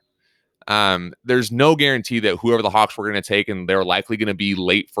leverage there. There's no guarantee that whoever the Hawks were going to take, and they're likely going to be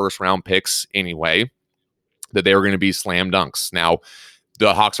late first-round picks anyway, that they were going to be slam dunks. Now,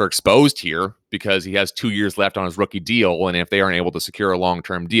 the Hawks are exposed here because he has 2 years left on his rookie deal, and if they aren't able to secure a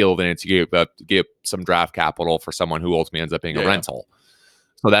long-term deal, then it's to give some draft capital for someone who ultimately ends up being a rental.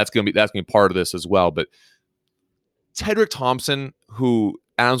 So that's gonna be part of this as well. But Tedrick Thompson, who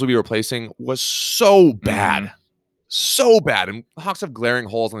Adams will be replacing, was so bad, and the Hawks have glaring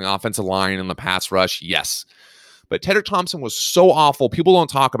holes in the offensive line and the pass rush, yes. But Tedrick Thompson was so awful. People don't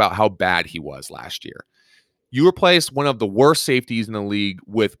talk about how bad he was last year. You replaced one of the worst safeties in the league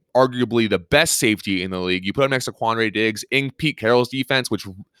with arguably the best safety in the league. You put him next to Quandre Diggs in Pete Carroll's defense, which,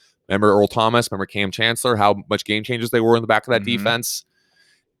 remember Earl Thomas, remember Cam Chancellor, how much game changers they were in the back of that defense.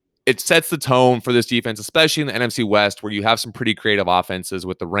 It sets the tone for this defense, especially in the NFC West, where you have some pretty creative offenses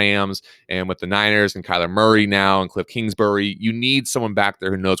with the Rams and with the Niners and Kyler Murray now and Cliff Kingsbury. You need someone back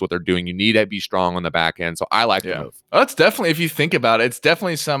there who knows what they're doing. You need to be strong on the back end. So I like the move. Well, that's definitely, if you think about it, it's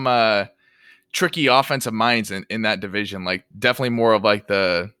definitely some tricky offensive minds in that division. Like definitely more of like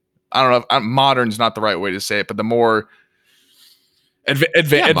the, I don't know, modern's not the right way to say it, but the more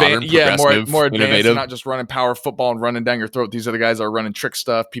advanced, more advanced, and not just running power football and running down your throat. These are the guys that are running trick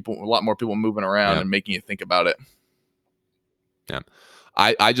stuff. A lot more people moving around and making you think about it. Yeah.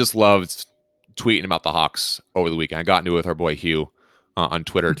 I just loved tweeting about the Hawks over the weekend. I got into it with our boy Hugh on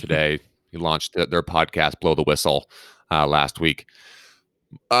Twitter today. He launched their podcast, Blow the Whistle, last week.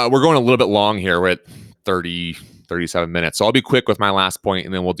 We're going a little bit long here. We're at 37 minutes. So I'll be quick with my last point,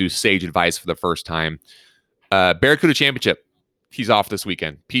 and then we'll do sage advice for the first time. Barracuda Championship he's off this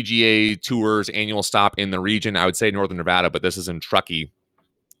weekend. PGA Tour's annual stop in the region. I would say Northern Nevada, but this is in Truckee,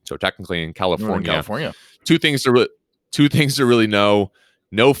 so technically in California. Two things to really know: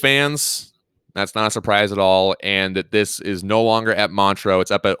 no fans. That's not a surprise at all, and that this is no longer at Montreux.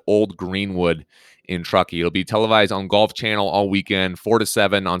 It's up at Old Greenwood in Truckee. It'll be televised on Golf Channel all weekend, 4 to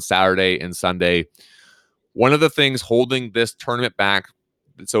 7 on Saturday and Sunday. One of the things holding this tournament back,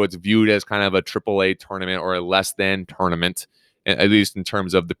 so it's viewed as kind of a AAA tournament or a less than tournament, at least in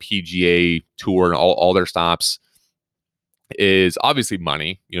terms of the PGA Tour and all their stops, is obviously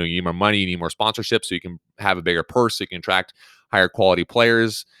money. You need more money, you need more sponsorship, so you can have a bigger purse, so you can attract higher quality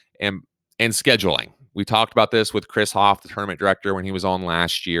players, and scheduling. We talked about this with Chris Hoff, the tournament director, when he was on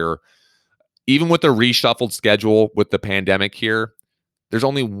last year. Even with the reshuffled schedule with the pandemic here, there's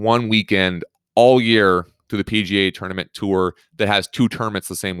only one weekend all year through the PGA Tournament Tour that has 2 tournaments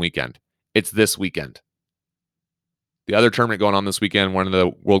the same weekend. It's this weekend. The other tournament going on this weekend, one of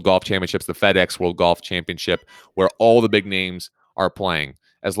the World Golf Championships, the FedEx World Golf Championship, where all the big names are playing.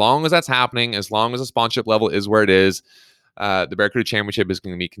 As long as that's happening, as long as the sponsorship level is where it is, the Barracuda Championship is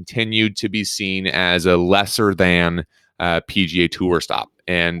going to be continued to be seen as a lesser than PGA Tour stop.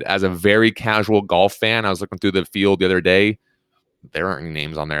 And as a very casual golf fan, I was looking through the field the other day. There aren't any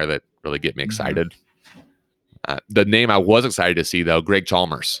names on there that really get me excited. The name I was excited to see, though, Greg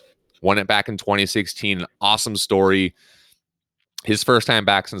Chalmers. Won it back in 2016. Awesome story. His first time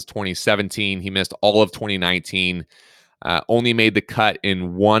back since 2017. He missed all of 2019. Only made the cut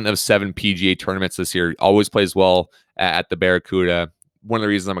in 1 of 7 PGA tournaments this year. Always plays well at the Barracuda. One of the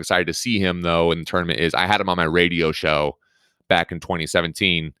reasons I'm excited to see him, though, in the tournament is I had him on my radio show back in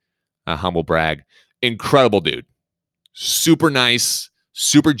 2017. Humble brag. Incredible dude. Super nice.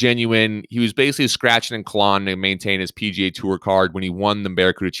 Super genuine. He was basically scratching and clawing to maintain his PGA Tour card when he won the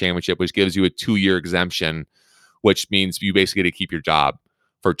Barracuda Championship, which gives you a 2-year exemption, which means you basically get to keep your job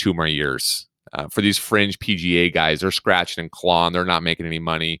for 2 more years. For these fringe PGA guys, they're scratching and clawing. They're not making any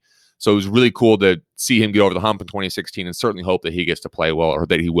money. So it was really cool to see him get over the hump in 2016 and certainly hope that he gets to play well or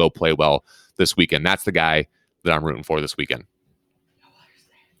that he will play well this weekend. That's the guy that I'm rooting for this weekend.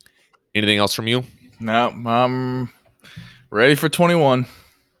 Anything else from you? No, I'm ready for 21.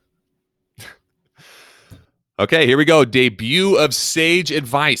 Okay, here we go. Debut of Sage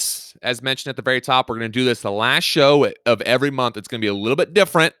Advice. As mentioned at the very top, we're going to do this the last show of every month. It's going to be a little bit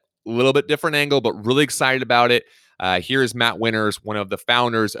different angle, but really excited about it. Here is Matt Winters, one of the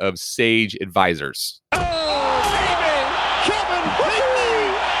founders of Sage Advisors. Oh, baby! Kevin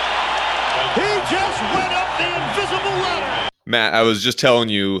Whitney! He just went up the invisible ladder. Matt, I was just telling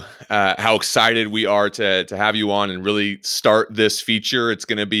you how excited we are to have you on and really start this feature. It's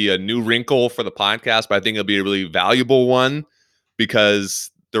going to be a new wrinkle for the podcast, but I think it'll be a really valuable one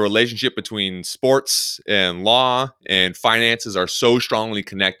because the relationship between sports and law and finances are so strongly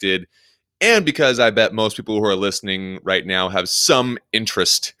connected. And because I bet most people who are listening right now have some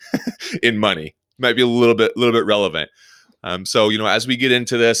interest in money, might be a little bit relevant. So, as we get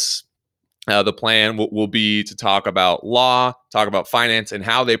into this, the plan will be to talk about law, talk about finance, and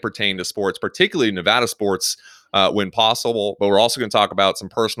how they pertain to sports, particularly Nevada sports when possible. But we're also going to talk about some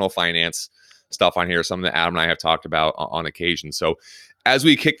personal finance stuff on here, something that Adam and I have talked about on occasion. So as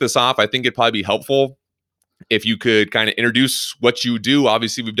we kick this off, I think it'd probably be helpful if you could kind of introduce what you do.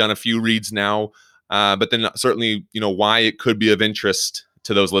 Obviously, we've done a few reads now, but then certainly, why it could be of interest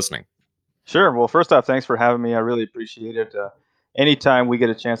to those listening. Sure. Well, first off, thanks for having me. I really appreciate it. Anytime we get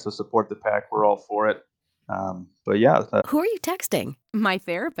a chance to support the pack, we're all for it. But yeah. Who are you texting? My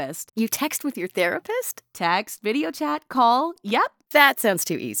therapist. You text with your therapist? Text, video chat, call. Yep. That sounds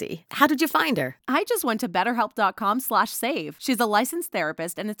too easy. How did you find her? I just went to betterhelp.com/save. She's a licensed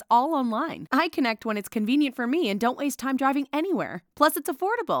therapist and it's all online. I connect when it's convenient for me and don't waste time driving anywhere. Plus, it's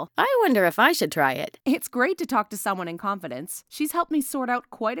affordable. I wonder if I should try it. It's great to talk to someone in confidence. She's helped me sort out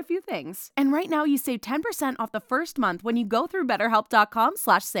quite a few things. And right now you save 10% off the first month when you go through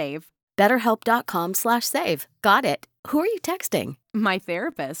betterhelp.com/save. BetterHelp.com/save. Got it. Who are you texting? My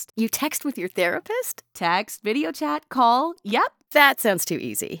therapist. You text with your therapist? Text, video chat, call. Yep. That sounds too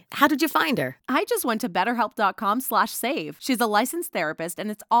easy. How did you find her? I just went to betterhelp.com/save. She's a licensed therapist and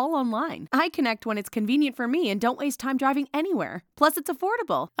it's all online. I connect when it's convenient for me and don't waste time driving anywhere. Plus, it's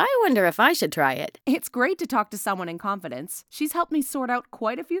affordable. I wonder if I should try it. It's great to talk to someone in confidence. She's helped me sort out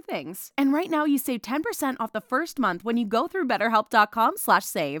quite a few things. And right now you save 10% off the first month when you go through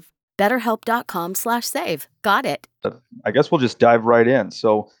betterhelp.com/save. BetterHelp.com/save. Got it. I guess we'll just dive right in.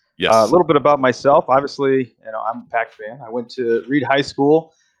 So Yes. a little bit about myself. Obviously, I'm a Pac fan. I went to Reed High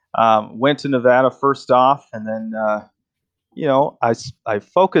School, went to Nevada first off, and then, I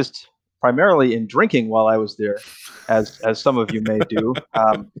focused primarily in drinking while I was there, as some of you may do.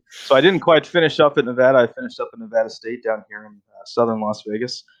 So I didn't quite finish up at Nevada. I finished up at Nevada State down here in southern Las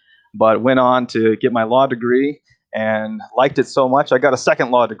Vegas, but went on to get my law degree and liked it so much I got a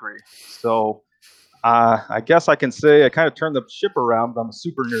second law degree. So I guess I can say I kind of turned the ship around, but I'm a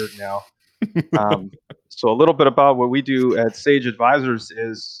super nerd now. So a little bit about what we do at Sage Advisors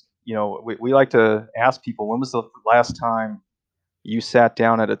is, we like to ask people, when was the last time you sat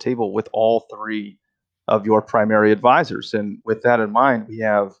down at a table with all three of your primary advisors? And with that in mind, we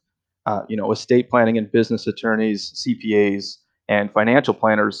have, estate planning and business attorneys, CPAs, and financial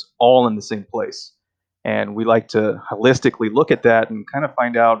planners all in the same place. And we like to holistically look at that and kind of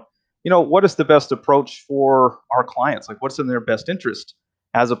find out, what is the best approach for our clients? Like, what's in their best interest,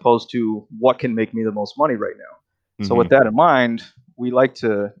 as opposed to what can make me the most money right now. So with that in mind, we like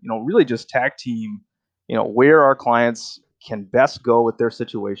to, really just tag team, where our clients can best go with their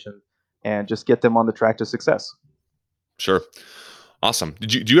situation and just get them on the track to success. Sure. Awesome.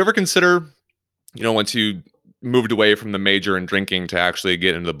 Do you ever consider, once you moved away from the major and drinking to actually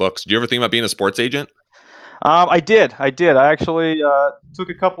get into the books, do you ever think about being a sports agent? I did. I actually took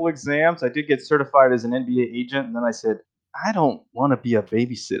a couple exams. I did get certified as an NBA agent, and then I said, I don't want to be a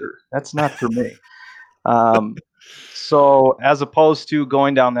babysitter. That's not for me. So as opposed to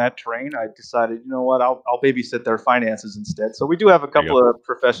going down that train, I decided, you know what, I'll babysit their finances instead. So we do have a couple of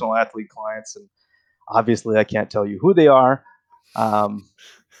professional athlete clients, and obviously I can't tell you who they are,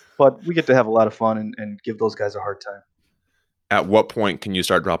 but we get to have a lot of fun and give those guys a hard time. At what point can you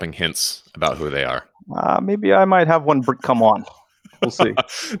start dropping hints about who they are? Maybe I might have one come on. We'll see.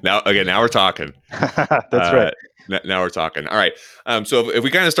 Now we're talking. That's right. Now we're talking. All right. So if we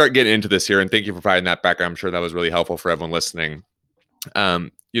kind of start getting into this here, and thank you for providing that background, I'm sure that was really helpful for everyone listening.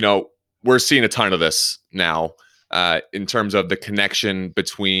 We're seeing a ton of this now in terms of the connection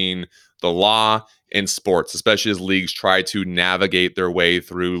between the law and sports, especially as leagues try to navigate their way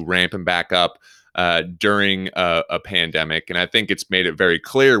through ramping back up during a pandemic. And I think it's made it very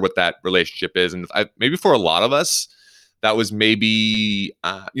clear what that relationship is. And maybe for a lot of us, that was maybe,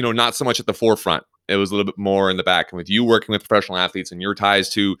 not so much at the forefront. It was a little bit more in the back. And with you working with professional athletes and your ties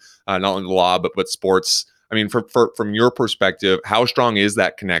to not only the law, but sports, I mean, from your perspective, how strong is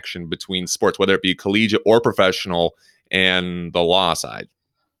that connection between sports, whether it be collegiate or professional, and the law side?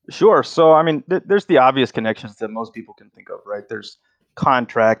 Sure. So, I mean, there's the obvious connections that most people can think of, right? There's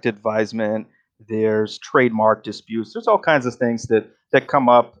contract advisement, there's trademark disputes, there's all kinds of things that come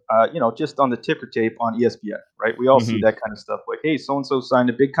up, just on the ticker tape on ESPN, right? We all see that kind of stuff like, hey, so-and-so signed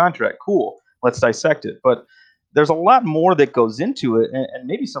a big contract. Cool. Let's dissect it. But there's a lot more that goes into it, and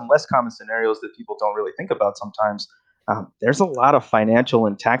maybe some less common scenarios that people don't really think about sometimes. There's a lot of financial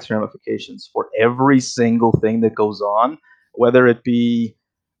and tax ramifications for every single thing that goes on, whether it be,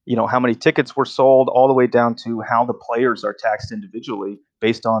 how many tickets were sold, all the way down to how the players are taxed individually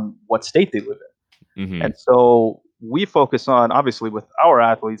based on what state they live in. And so we focus on, obviously with our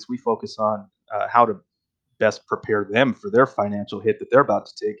athletes, we focus on how to best prepare them for their financial hit that they're about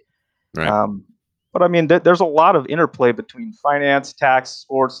to take. Right. But I mean, there's a lot of interplay between finance, tax,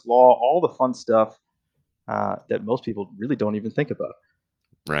 sports, law, all the fun stuff that most people really don't even think about.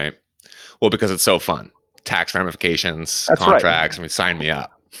 Right. Well, because it's so fun. Tax ramifications, That's contracts. right. I mean, sign me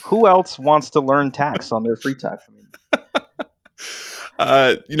up. Who else wants to learn tax on their free time?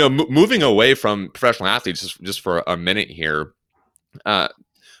 Moving away from professional athletes just for a minute here,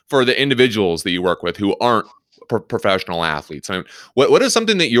 for the individuals that you work with who aren't professional athletes, I mean, what is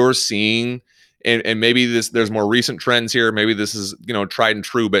something that you're seeing, and maybe there's more recent trends here, maybe this is tried and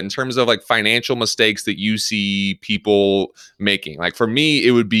true, but in terms of like financial mistakes that you see people making, like for me,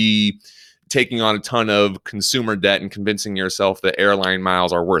 it would be taking on a ton of consumer debt and convincing yourself that airline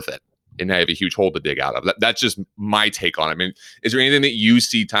miles are worth it. And I have a huge hole to dig out of. That's just my take on it. I mean, is there anything that you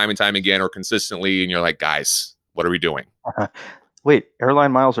see time and time again or consistently, and you're like, guys, what are we doing? Wait,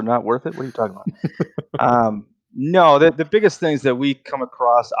 airline miles are not worth it? What are you talking about? No, the biggest things that we come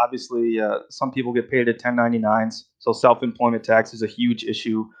across, obviously, some people get paid at 1099s. So self-employment tax is a huge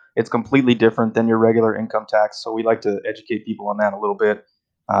issue. It's completely different than your regular income tax. So we like to educate people on that a little bit.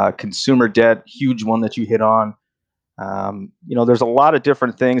 Consumer debt, huge one that you hit on. There's a lot of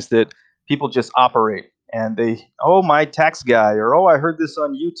different things that people just operate, and my tax guy, or, I heard this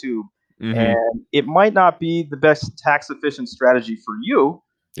on YouTube. And it might not be the best tax efficient strategy for you,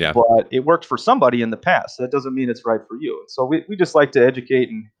 but it worked for somebody in the past. That doesn't mean it's right for you. So we just like to educate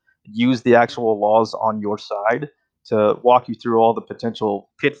and use the actual laws on your side to walk you through all the potential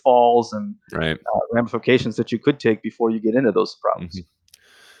pitfalls and ramifications that you could take before you get into those problems.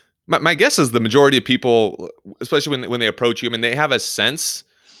 My guess is the majority of people, especially when they approach you, I mean, they have a sense,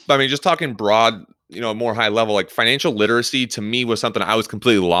 But I mean, just talking broad, more high level, like financial literacy to me was something I was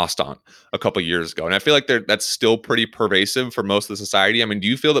completely lost on a couple of years ago. And I feel like that's still pretty pervasive for most of the society. I mean, do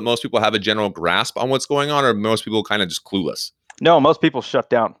you feel that most people have a general grasp on what's going on, or most people kind of just clueless? No, most people shut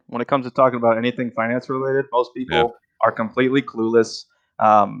down when it comes to talking about anything finance related. Most Yeah. people are completely clueless.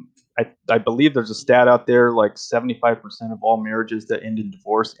 Um, I believe there's a stat out there like 75% of all marriages that end in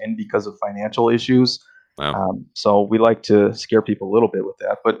divorce end because of financial issues. Wow. So we like to scare people a little bit with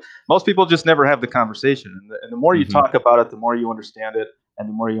that, but most people just never have the conversation. And the more you talk about it, the more you understand it, and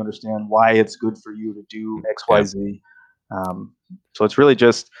the more you understand why it's good for you to do X, Y, Yeah. Z. So it's really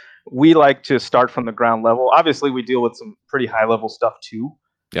just we like to start from the ground level. Obviously, we deal with some pretty high level stuff too,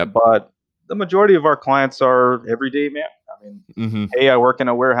 Yep. but the majority of our clients are everyday man. I mean, hey, I work in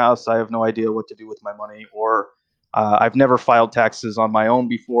a warehouse. I have no idea what to do with my money, or I've never filed taxes on my own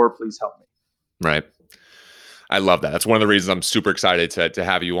before. Please help me. Right. I love that. That's one of the reasons I'm super excited to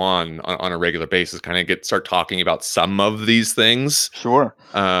have you on a regular basis, kind of start talking about some of these things. Sure.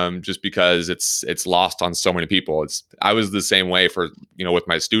 Just because it's lost on so many people. I was the same way for, with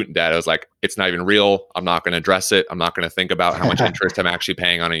my student debt. I was like, it's not even real. I'm not going to address it. I'm not going to think about how much interest I'm actually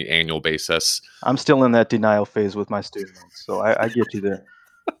paying on an annual basis. I'm still in that denial phase with my student loans, so I get you there.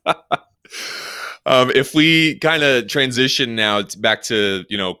 If we kind of transition now back to,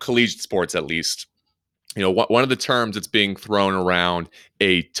 collegiate sports, at least, one of the terms that's being thrown around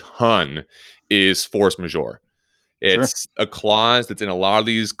a ton is force majeure. It's a clause that's in a lot of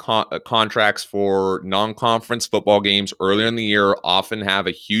these contracts for non-conference football games earlier in the year, often have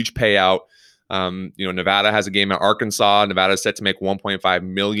a huge payout. Nevada has a game at Arkansas. Nevada is set to make $1.5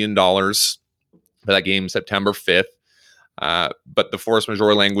 million for that game September 5th. But the force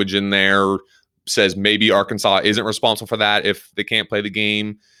majeure language in there says maybe Arkansas isn't responsible for that if they can't play the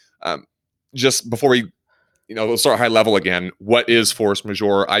game. Just before we let's start high level again. What is force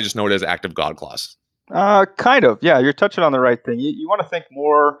majeure? I just know it as act of God clause. Kind of. Yeah, you're touching on the right thing. You want to think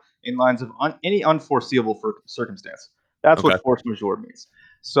more in lines of any unforeseeable circumstance. That's Okay. what force majeure means.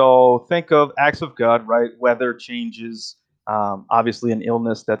 So think of acts of God, right? Weather changes, obviously an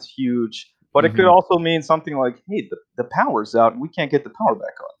illness that's huge, but it could also mean something like, hey, the power's out and we can't get the power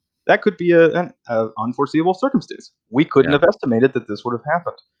back on. That could be an unforeseeable circumstance. We couldn't have estimated that this would have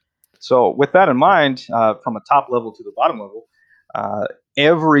happened. So with that in mind, from a top level to the bottom level,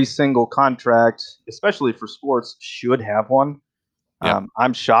 every single contract, especially for sports, should have one.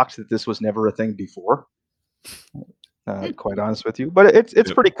 I'm shocked that this was never a thing before. Quite honest with you, but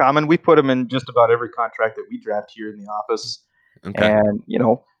it's pretty common. We put them in just about every contract that we draft here in the office, and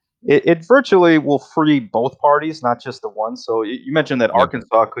it virtually will free both parties, not just the one. So you mentioned that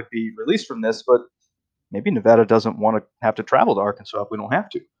Arkansas could be released from this, but maybe Nevada doesn't want to have to travel to Arkansas if we don't have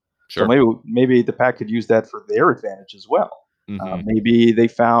to. Sure. So maybe the Pac could use that for their advantage as well. Maybe they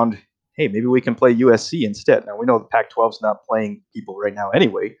found, hey, maybe we can play USC instead. Now we know the Pac-12 is not playing people right now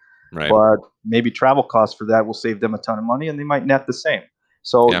anyway, but maybe travel costs for that will save them a ton of money, and they might net the same.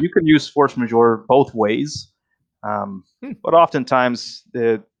 So you can use force majeure both ways, but oftentimes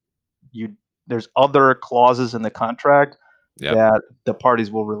there's other clauses in the contract that the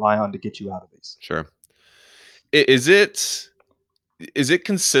parties will rely on to get you out of these. Sure. Is it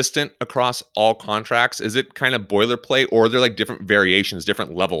consistent across all contracts? Is it kind of boilerplate, or are there like different variations,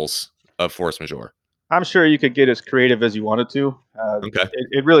 different levels of force majeure? I'm sure you could get as creative as you wanted to.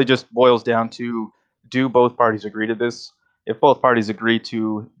 It really just boils down to, do both parties agree to this? If both parties agree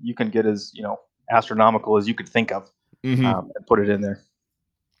to, you can get as astronomical as you could think of and put it in there.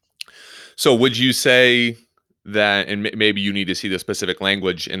 So would you say that, and maybe you need to see the specific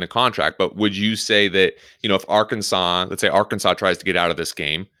language in the contract, but would you say that, if Arkansas, let's say Arkansas tries to get out of this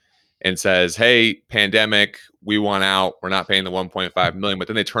game and says, hey, pandemic, we want out, we're not paying the 1.5 million, but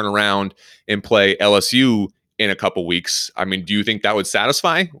then they turn around and play LSU in a couple weeks, I mean, do you think that would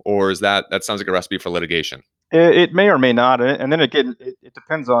satisfy, or is that sounds like a recipe for litigation? It may or may not. And then again, it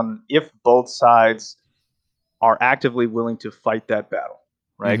depends on if both sides are actively willing to fight that battle,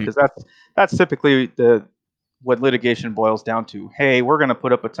 right? Because that's typically what litigation boils down to. Hey, we're going to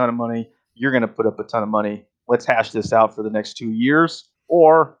put up a ton of money. You're going to put up a ton of money. Let's hash this out for the next 2 years,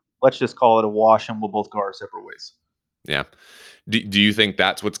 or let's just call it a wash and we'll both go our separate ways. Yeah. Do you think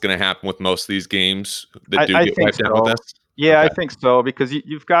that's what's going to happen with most of these games that get wiped out with this? Yeah, okay. I think so, because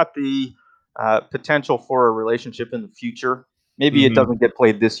you've got the potential for a relationship in the future. Maybe it doesn't get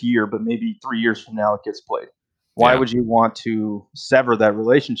played this year, but maybe 3 years from now it gets played. Why would you want to sever that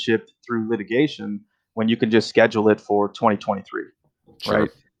relationship through litigation when you can just schedule it for 2023, right?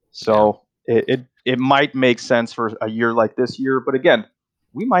 So it might make sense for a year like this year, but again,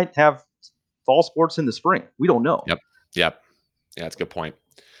 we might have fall sports in the spring. We don't know. Yep. Yeah, that's a good point.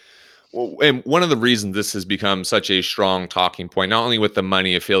 Well, and one of the reasons this has become such a strong talking point, not only with the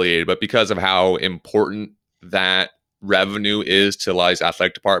money affiliated, but because of how important that revenue is to a lot of these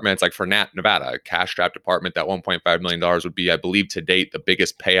athletic departments. Like for Nevada, a cash strapped department, that $1.5 million would be, I believe, to date, the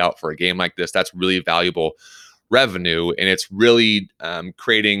biggest payout for a game like this. That's really valuable revenue. And it's really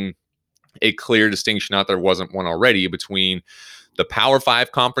creating a clear distinction out there wasn't one already between the Power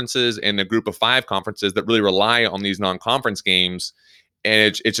Five conferences and the Group of Five conferences that really rely on these non-conference games.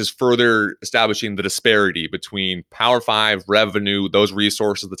 And it's just further establishing the disparity between Power Five revenue, those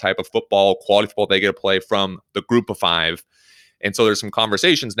resources, the type of football, quality football they get to play from the Group of Five. And so there's some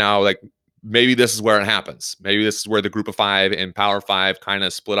conversations now, like maybe this is where it happens. Maybe this is where the Group of Five and Power Five kind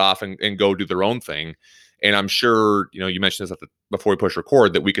of split off and go do their own thing. And I'm sure, you mentioned this before we push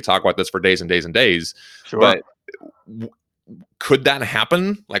record, that we could talk about this for days and days and days. Sure. But could that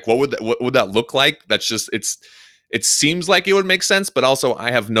happen? Like, what would that look like? That's just, it seems like it would make sense, but also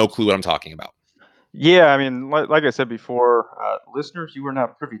I have no clue what I'm talking about. Yeah, I mean, like I said before, listeners, you were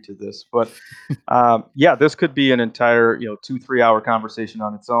not privy to this, but yeah, this could be an entire 2-3 hour conversation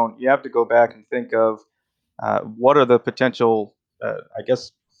on its own. You have to go back and think of what are the potential, I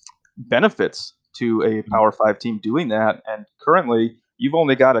guess, benefits to a Power Five team doing that. And currently, you've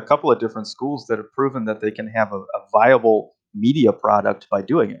only got a couple of different schools that have proven that they can have a viable media product by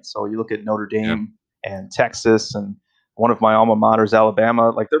doing it. So you look at Notre Dame and Texas, and one of my alma maters,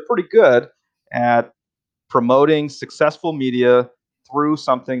 Alabama. Like, they're pretty good at promoting successful media through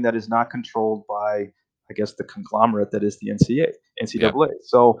something that is not controlled by, I guess, the conglomerate that is the NCAA.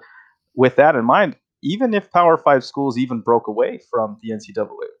 So with that in mind, even if Power Five schools even broke away from the NCAA,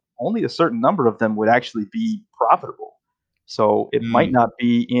 only a certain number of them would actually be profitable. So it might not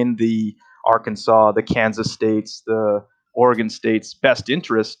be in the Arkansas, the Kansas States, the Oregon State's best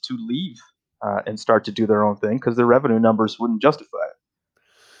interest to leave and start to do their own thing because their revenue numbers wouldn't justify it.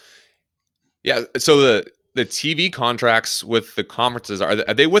 Yeah. So the TV contracts with the conferences, are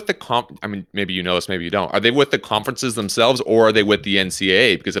they with the I mean, maybe you know this, maybe you don't. Are they with the conferences themselves, or are they with the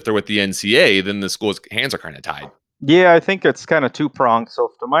NCAA? Because if they're with the NCAA, then the school's hands are kind of tied. Yeah, I think it's kind of two-pronged.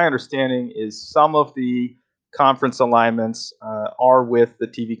 So to my understanding is some of the conference alignments are with the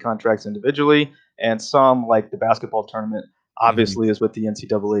TV contracts individually, and some, like the basketball tournament, obviously is with the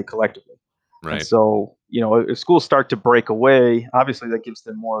NCAA collectively. And Right. so, if schools start to break away, obviously that gives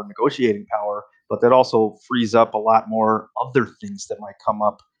them more negotiating power, but that also frees up a lot more other things that might come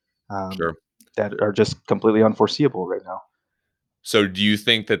up Sure. that are just completely unforeseeable right now. So do you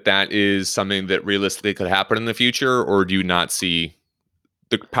think that is something that realistically could happen in the future, or do you not see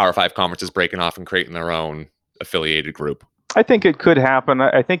the Power Five conferences breaking off and creating their own affiliated group? I think it could happen.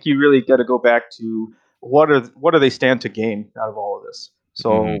 I think you really got to go back to what do they stand to gain out of all of this.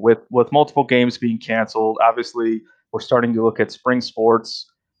 So with multiple games being canceled, obviously we're starting to look at spring sports.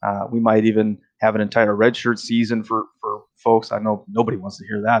 We might even have an entire redshirt season for folks. I know nobody wants to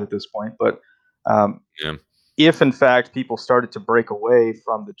hear that at this point, but if in fact people started to break away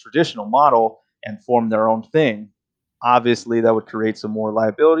from the traditional model and form their own thing, obviously that would create some more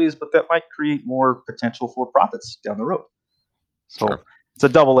liabilities, but that might create more potential for profits down the road. So it's a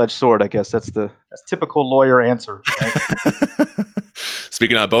double-edged sword, I guess. That's typical lawyer answer. Right?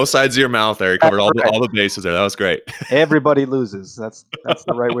 Speaking out both sides of your mouth there, you covered all the bases there. That was great. Everybody loses. That's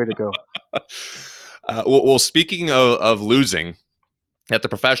the right way to go. Well, speaking of losing, at the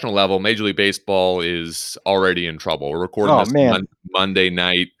professional level, Major League Baseball is already in trouble. We're recording this Monday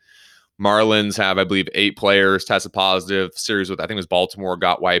night. Marlins have, I believe, 8 players tested positive. Series with, I think it was Baltimore,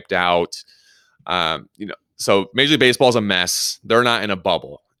 got wiped out. So Major League Baseball is a mess. They're not in a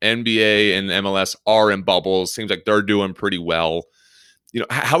bubble. NBA and MLS are in bubbles. Seems like they're doing pretty well.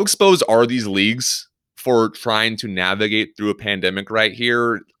 How exposed are these leagues for trying to navigate through a pandemic right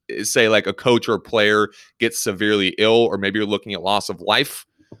here? Say like a coach or a player gets severely ill, or maybe you're looking at loss of life.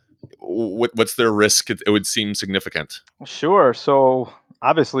 What's their risk? It would seem significant. Sure. So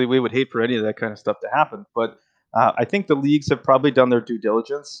obviously we would hate for any of that kind of stuff to happen, but I think the leagues have probably done their due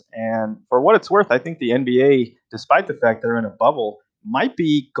diligence. And for what it's worth, I think the NBA, despite the fact they're in a bubble, might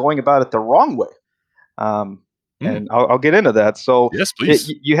be going about it the wrong way. And I'll get into that. So yes,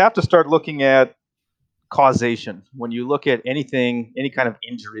 please. You have to start looking at causation when you look at anything, any kind of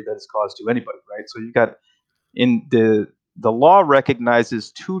injury that is caused to anybody, right? So you've got in the law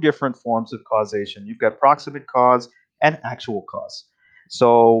recognizes 2 different forms of causation. You've got proximate cause and actual cause.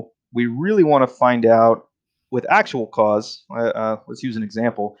 So we really want to find out with actual cause. Let's use an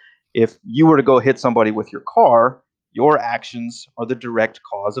example. If you were to go hit somebody with your car, your actions are the direct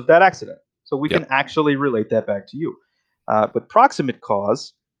cause of that accident. So we can actually relate that back to you. But proximate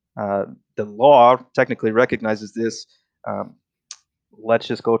cause, the law technically recognizes this let's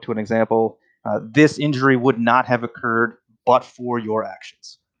just go to an example. This injury would not have occurred but for your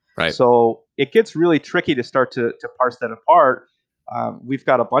actions. Right. So it gets really tricky to start to parse that apart. We've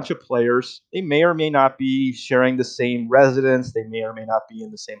got a bunch of players. They may or may not be sharing the same residence. They may or may not be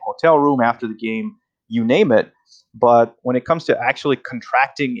in the same hotel room after the game, you name it. But when it comes to actually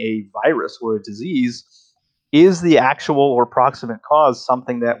contracting a virus or a disease, is the actual or proximate cause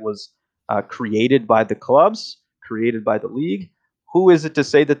something that was created by the clubs, created by the league? Who is it to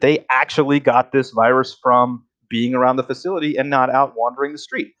say that they actually got this virus from being around the facility and not out wandering the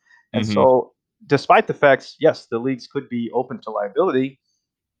street? And so, despite the facts, yes, the leagues could be open to liability.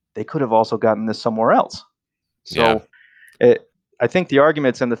 They could have also gotten this somewhere else. So, I think the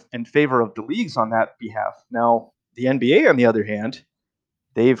argument's in favor of the leagues on that behalf. Now, the NBA, on the other hand,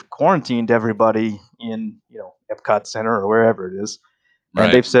 they've quarantined everybody in Epcot Center or wherever it is,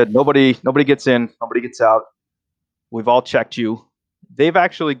 and they've said nobody gets in, nobody gets out. We've all checked you. They've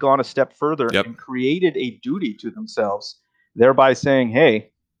actually gone a step further and created a duty to themselves, thereby saying, hey,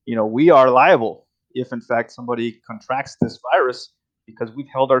 we are liable if in fact somebody contracts this virus because we've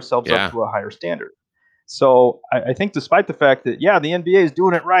held ourselves up to a higher standard. So I think despite the fact that, the NBA is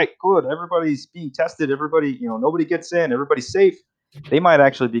doing it right, good, everybody's being tested, everybody, nobody gets in, everybody's safe, they might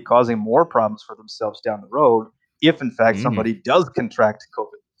actually be causing more problems for themselves down the road if in fact somebody does contract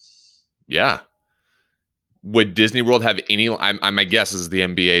COVID. Yeah. Would Disney World have any? My guess is the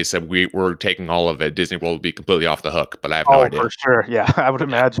NBA said we're taking all of it. Disney World would be completely off the hook, but I have no idea. For sure. Yeah, I would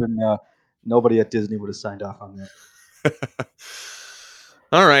imagine nobody at Disney would have signed off on that.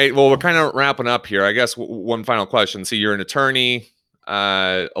 All right. Well, we're kind of wrapping up here. I guess one final question. So you're an attorney,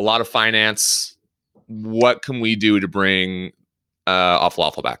 a lot of finance. What can we do to bring Awful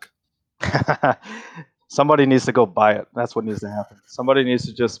Awful back? Somebody needs to go buy it. That's what needs to happen. Somebody needs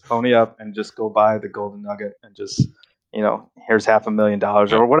to just pony up and just go buy the golden nugget and just, here's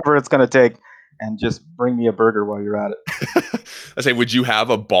 $500,000 or whatever it's going to take, and just bring me a burger while you're at it. I say, would you have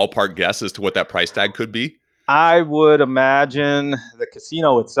a ballpark guess as to what that price tag could be? I would imagine the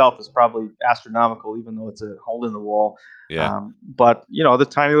casino itself is probably astronomical, even though it's a hole in the wall. Yeah. But, the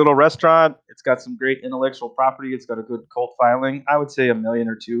tiny little restaurant, it's got some great intellectual property. It's got a good cult following. I would say $1 million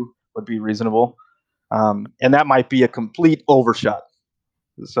or $2 million would be reasonable. And that might be a complete overshot.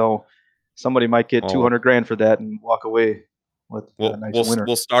 So somebody might get $200,000 for that and walk away with a nice winner.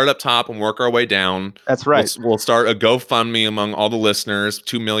 We'll start up top and work our way down. That's right. We'll start a GoFundMe among all the listeners.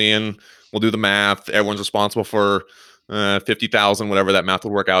 2 million. We'll do the math. Everyone's responsible for 50,000, whatever that math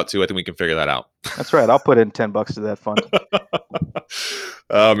will work out to. I think we can figure that out. That's right. I'll put in $10 to that fund.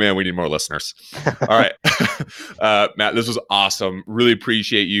 Oh man, we need more listeners. All right. Matt, this was awesome. Really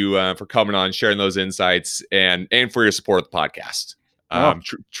appreciate you for coming on, sharing those insights, and for your support of the podcast.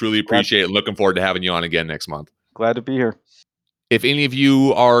 Truly appreciate it. Looking forward to having you on again next month. Glad to be here. If any of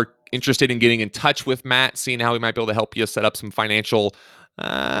you are interested in getting in touch with Matt, seeing how we might be able to help you set up some financial,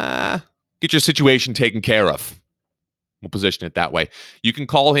 get your situation taken care of. We'll position it that way. You can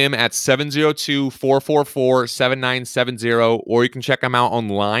call him at 702-444-7970, or you can check him out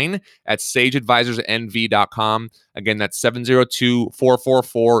online at sageadvisorsnv.com. Again, that's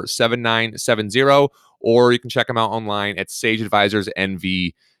 702-444-7970, or you can check him out online at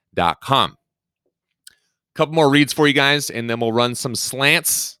sageadvisorsnv.com. A couple more reads for you guys, and then we'll run some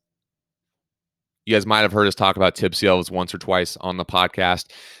slants. You guys might have heard us talk about Tipsy Elves once or twice on the podcast.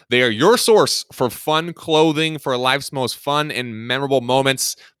 They are your source for fun clothing for life's most fun and memorable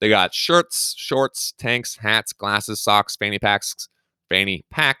moments. They got shirts, shorts, tanks, hats, glasses, socks, fanny packs,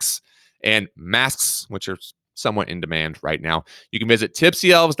 and masks, which are somewhat in demand right now. You can visit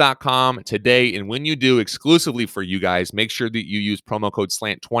tipsyelves.com today, and when you do, exclusively for you guys, make sure that you use promo code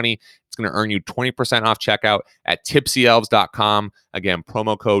SLANT20. It's going to earn you 20% off checkout at tipsyelves.com. Again,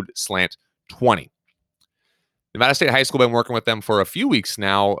 promo code SLANT20. Nevada State High School, been working with them for a few weeks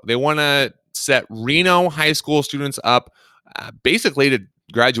now. They want to set Reno high school students up basically to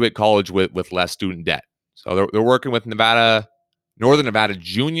graduate college with less student debt. So they're working with Northern Nevada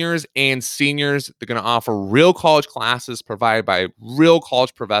juniors and seniors. They're going to offer real college classes provided by real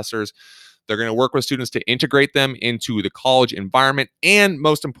college professors. They're going to work with students to integrate them into the college environment. And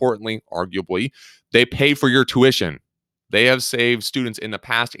most importantly, arguably, they pay for your tuition. They have saved students in the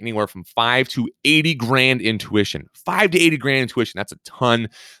past anywhere from $5 to $80,000 in tuition. $5 to $80,000 in tuition. That's a ton.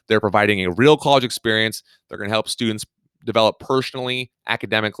 They're providing a real college experience. They're going to help students develop personally,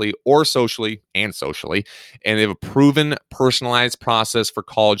 academically, or socially, and they have a proven personalized process for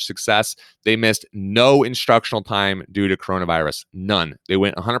college success. They missed no instructional time due to coronavirus. None. They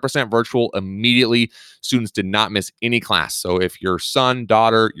went 100% virtual immediately. Students did not miss any class. So if your son,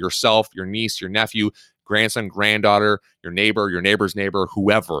 daughter, yourself, your niece, your nephew grandson, granddaughter, your neighbor, your neighbor's neighbor,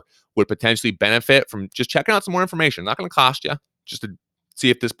 whoever would potentially benefit from just checking out some more information. Not going to cost you, just to see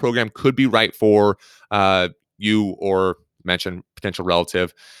if this program could be right for you or mention potential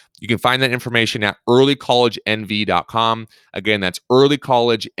relative. You can find that information at earlycollegenv.com. Again, that's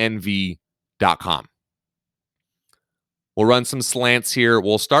earlycollegenv.com. We'll run some slants here.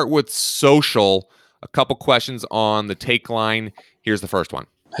 We'll start with social. A couple questions on the take line. Here's the first one.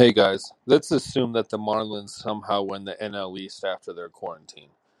 Hey guys, let's assume that the Marlins somehow win the NL East after their quarantine.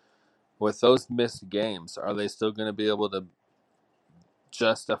 With those missed games, are they still going to be able to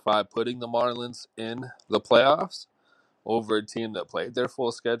justify putting the Marlins in the playoffs over a team that played their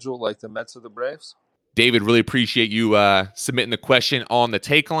full schedule like the Mets or the Braves? David, really appreciate you submitting the question on the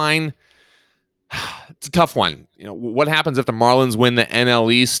take line. It's a tough one. What happens if the Marlins win the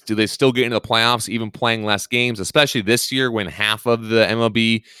NL East? Do they still get into the playoffs, even playing less games, especially this year when half of the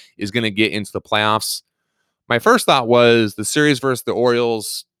MLB is going to get into the playoffs? My first thought was the series versus the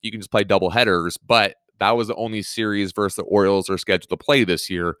Orioles, you can just play double headers, but that was the only series versus the Orioles are scheduled to play this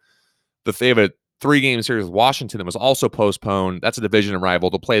year. They have a 3-game series with Washington that was also postponed. That's a division rival.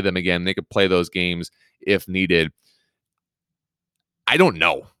 They'll play them again. They could play those games if needed. I don't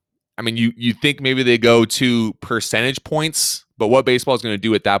know. I mean, you think maybe they go to percentage points, but what baseball is going to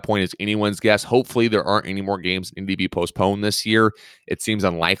do at that point is anyone's guess. Hopefully there aren't any more games that need to be postponed this year. It seems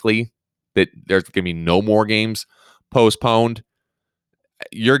unlikely that there's going to be no more games postponed.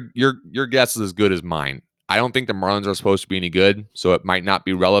 Your guess is as good as mine. I don't think the Marlins are supposed to be any good, so it might not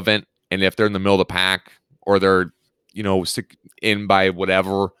be relevant. And if they're in the middle of the pack or they're, in by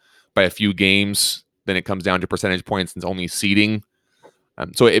a few games, then it comes down to percentage points and it's only seeding.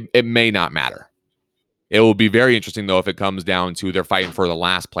 So it may not matter. It will be very interesting, though, if it comes down to they're fighting for the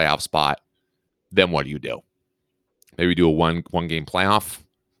last playoff spot. Then what do you do? Maybe do a one-game playoff?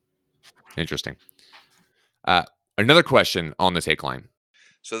 Interesting. Another question on the take line.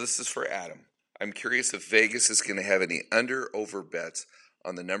 So this is for Adam. I'm curious if Vegas is going to have any under-over bets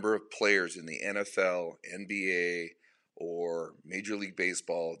on the number of players in the NFL, NBA, or Major League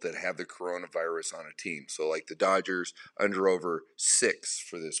Baseball that have the coronavirus on a team. So like the Dodgers, over 6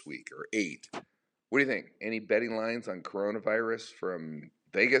 for this week, or 8. What do you think? Any betting lines on coronavirus from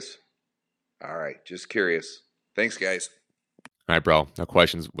Vegas? All right, just curious. Thanks, guys. All right, bro. The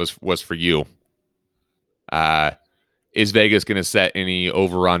question was for you. Is Vegas going to set any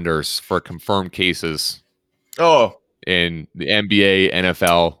over-unders for confirmed cases in the NBA,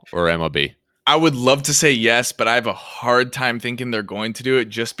 NFL, or MLB? I would love to say yes, but I have a hard time thinking they're going to do it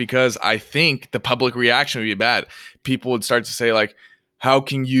just because I think the public reaction would be bad. People would start to say, like, how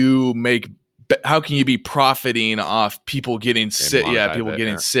can you be profiting off people getting sick? Yeah, people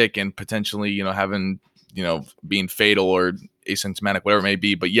getting sick and potentially, having, being fatal or asymptomatic, whatever it may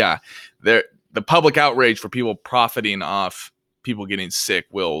be. But yeah, the public outrage for people profiting off people getting sick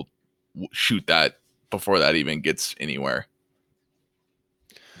will shoot that before that even gets anywhere.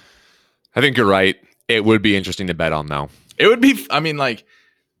 I think you're right. It would be interesting to bet on, though. It would be, if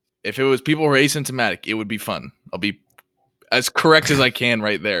it was people who are asymptomatic, it would be fun. I'll be as correct as I can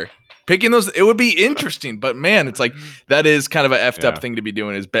right there. Picking those, it would be interesting. But, man, it's like that is kind of a effed up thing to be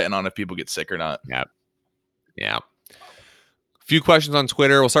doing, is betting on if people get sick or not. Yeah. A few questions on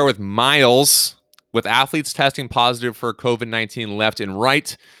Twitter. We'll start with Miles. With athletes testing positive for COVID-19 left and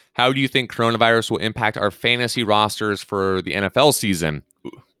right, how do you think coronavirus will impact our fantasy rosters for the NFL season?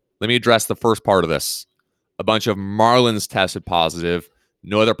 Let me address the first part of this. A bunch of Marlins tested positive.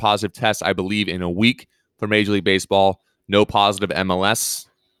 No other positive tests, I believe, in a week for Major League Baseball. No positive MLS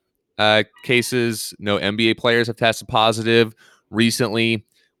cases. No NBA players have tested positive recently.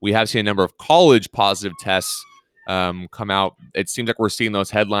 We have seen a number of college positive tests come out. It seems like we're seeing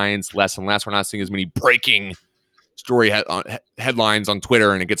those headlines less and less. We're not seeing as many breaking story headlines on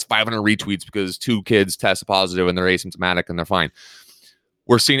Twitter, and it gets 500 retweets because 2 kids tested positive and they're asymptomatic and they're fine.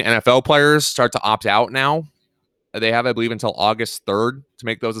 We're seeing NFL players start to opt out now. They have, I believe, until August 3rd to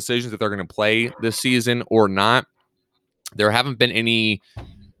make those decisions if they're going to play this season or not. There haven't been any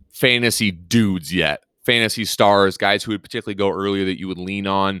fantasy dudes yet, fantasy stars, guys who would particularly go earlier that you would lean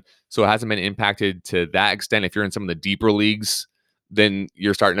on. So it hasn't been impacted to that extent. If you're in some of the deeper leagues, then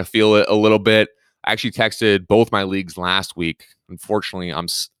you're starting to feel it a little bit. I actually texted both my leagues last week. Unfortunately,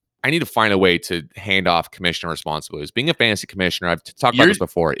 I need to find a way to hand off commissioner responsibilities. Being a fantasy commissioner, I've talked about this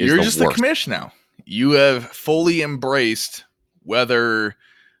before, is you're the just worst. The commissioner now. You have fully embraced, whether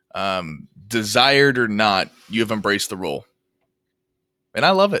desired or not, you have embraced the role. And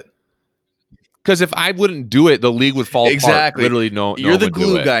I love it. Because if I wouldn't do it, the league would fall apart. Literally, no. You're the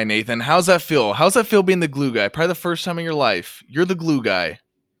glue guy, Nathan. How's that feel? How's that feel being the glue guy? Probably the first time in your life. You're the glue guy.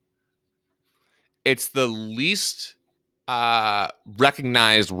 it's the least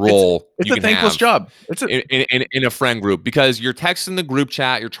recognized role it's you a can thankless have job. in a friend group, because you're texting the group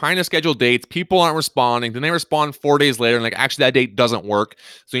chat, you're trying to schedule dates, people aren't responding, then they respond 4 days later and like, actually that date doesn't work,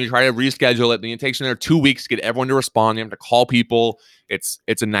 so you try to reschedule it, then it takes another 2 weeks to get everyone to respond, you have to call people, it's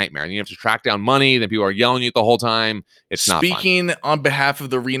a nightmare, and you have to track down money, then people are yelling at you the whole time. It's not fun. Speaking on behalf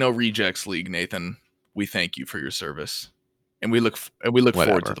of the Reno Rejects League, Nathan, we thank you for your service, and we look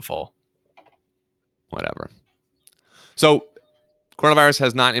forward to the fall. Whatever. So coronavirus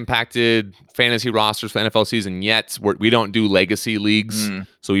has not impacted fantasy rosters for NFL season yet. We don't do legacy leagues,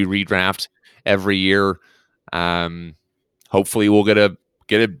 so we redraft every year. Hopefully, we'll do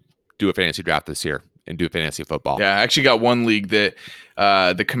a fantasy draft this year and do fantasy football. Yeah, I actually got one league that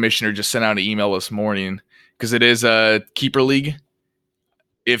the commissioner just sent out an email this morning, because it is a keeper league.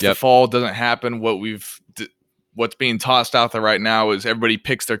 If the fall doesn't happen, what's being tossed out there right now is everybody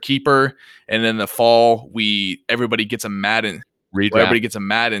picks their keeper, and then the fall everybody gets a Madden. Everybody gets a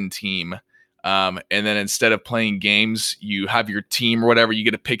Madden team, and then instead of playing games, you have your team or whatever. You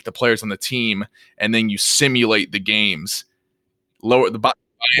get to pick the players on the team, and then you simulate the games. Lower the bottom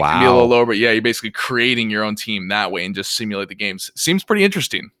can be a little lower, but yeah, you're basically creating your own team that way and just simulate the games. Seems pretty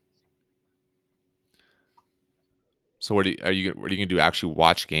interesting. So what are you gonna do? Actually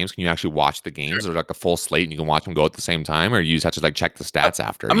watch games? Can you actually watch the games, or like a full slate and you can watch them go at the same time, or you just have to like check the stats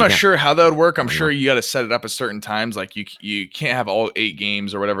after? I'm not sure how that would work. I'm sure you got to set it up at certain times. Like you can't have all 8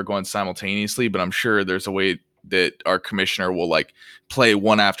 games or whatever going simultaneously, but I'm sure there's a way that our commissioner will like play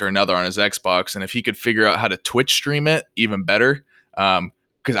one after another on his Xbox. And if he could figure out how to Twitch stream it, even better.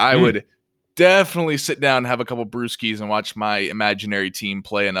 Because I would definitely sit down and have a couple brewskis and watch my imaginary team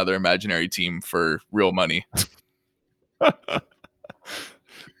play another imaginary team for real money.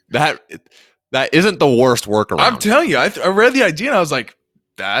 That isn't the worst workaround. I'm telling you, I read the idea and I was like,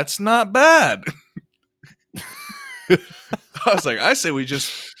 that's not bad. I was like, I say we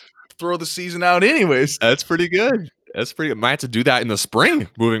just throw the season out anyways. That's pretty good. Might have to do that in the spring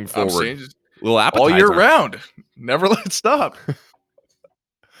moving forward. I'm saying just little appetizer. all year round. Never let it stop.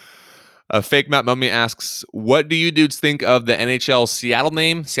 Fake Matt Mummy asks, what do you dudes think of the NHL Seattle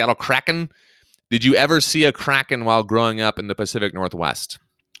name, Seattle Kraken? Did you ever see a Kraken while growing up in the Pacific Northwest?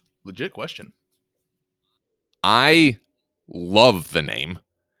 Legit question. I love the name.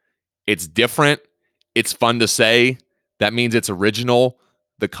 It's different. It's fun to say. That means it's original.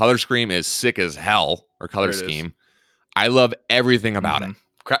 The color scheme is sick as hell, or color scheme. I love everything about it.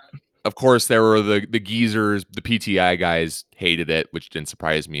 Of course, there were the geezers, the PTI guys hated it, which didn't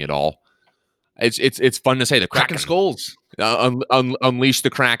surprise me at all. It's fun to say. The Kraken skulls. Unleash the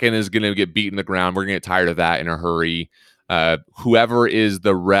Kraken is going to get beat in the ground. We're going to get tired of that in a hurry. Whoever is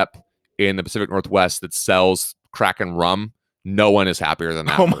the rep in the Pacific Northwest that sells Kraken rum, no one is happier than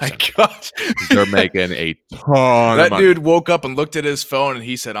that person. My gosh. They're making a ton That of money. dude woke up and looked at his phone and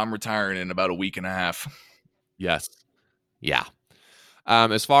he said, I'm retiring in about a week and a half. Yes. Yeah.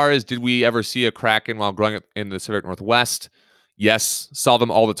 As far as did we ever see a Kraken while growing up in the Pacific Northwest? Yes, saw them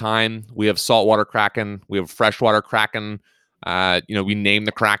all the time. We have saltwater Kraken. We have freshwater Kraken. We named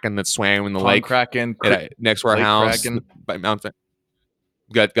the Kraken that swam in the lake. Kraken. Next to our house. Kraken. By mountain.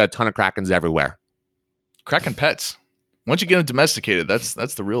 Got a ton of Krakens everywhere. Kraken pets. Once you get them domesticated, that's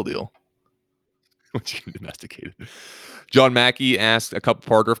the real deal. Once you get them domesticated. John Mackey asked a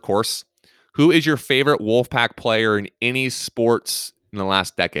couple-parter, of course. Who is your favorite Wolfpack player in any sports in the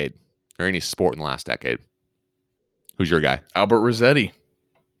last decade? Or any sport in the last decade? Who's your guy? Albert Rossetti.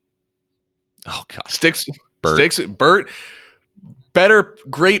 Oh, God. Sticks. Bert. Better,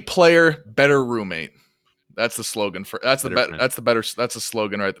 great player, better roommate. That's the slogan for. That's the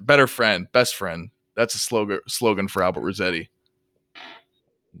slogan, right? Better friend, best friend. That's a slogan for Albert Rossetti.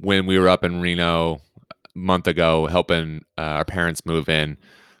 When we were up in Reno a month ago, helping our parents move in,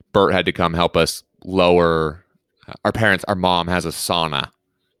 Bert had to come help us lower our mom has a sauna,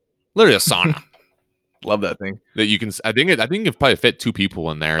 literally a sauna. Love that thing. That you can. I think you can probably fit 2 people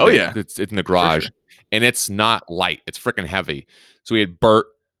in there. Oh yeah, it's in the garage, and it's not light. It's freaking heavy. So we had Bert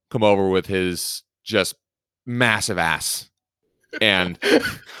come over with his just massive ass and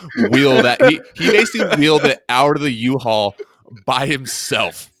wheel that. He basically wheeled it out of the U-Haul by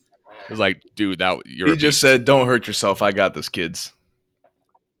himself. It was like, dude, he just said, "Don't hurt yourself. I got this, kids."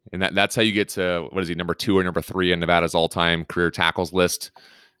 And that's how you get to, what is he, number 2 or number 3 in Nevada's all-time career tackles list.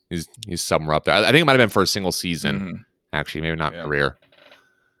 He's somewhere up there. I think it might have been for a single season, actually, maybe not career.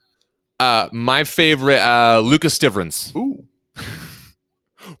 My favorite, Lucas Stivrins. Ooh.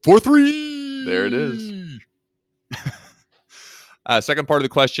 4-3. There it is. Second part of the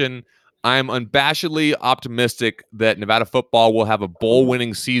question. I'm unabashedly optimistic that Nevada football will have a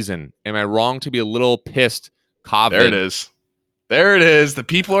bowl-winning season. Am I wrong to be a little pissed? COVID. There it is. There it is. The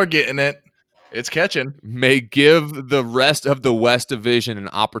people are getting it. It's catching. May give the rest of the West Division an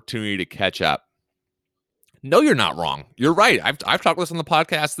opportunity to catch up. No, you're not wrong. You're right. I've talked about this on the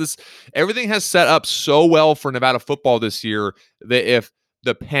podcast. Everything has set up so well for Nevada football this year that if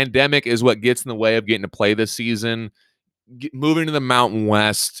the pandemic is what gets in the way of getting to play this season, moving to the Mountain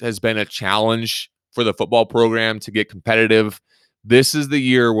West has been a challenge for the football program to get competitive. This is the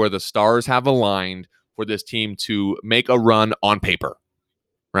year where the stars have aligned for this team to make a run on paper,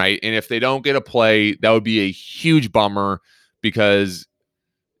 right? And if they don't get a play, that would be a huge bummer because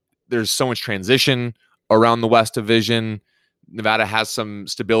there's so much transition around the West Division. Nevada has some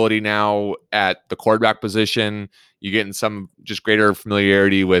stability now at the quarterback position. You're getting some just greater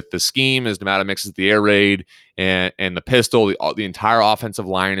familiarity with the scheme as Nevada mixes the air raid and the pistol. The entire offensive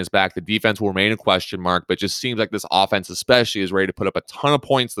line is back. The defense will remain a question mark, but it just seems like this offense especially is ready to put up a ton of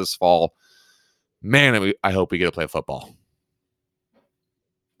points this fall. Man, I hope we get to play football.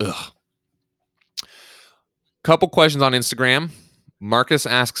 Ugh. Couple questions on Instagram. Marcus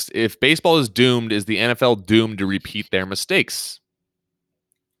asks, if baseball is doomed, is the NFL doomed to repeat their mistakes?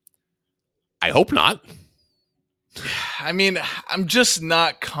 I hope not. I mean, I'm just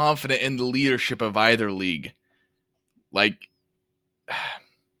not confident in the leadership of either league. Like,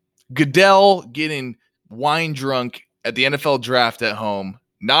 Goodell getting wine drunk at the NFL draft at home.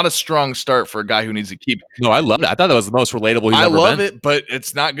 Not a strong start for a guy who needs to keep. No, I love it. I thought that was the most relatable he's ever been. I love it, but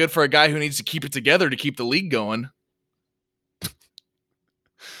it's not good for a guy who needs to keep it together to keep the league going.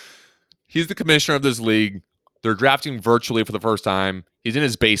 He's the commissioner of this league. They're drafting virtually for the first time. He's in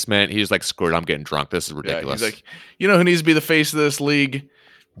his basement. He's like, screw it, I'm getting drunk. This is ridiculous. Yeah, he's like, you know who needs to be the face of this league?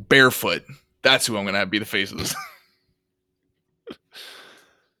 Barefoot. That's who I'm going to be the face of this.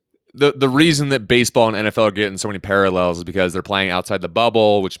 The reason that baseball and NFL are getting so many parallels is because they're playing outside the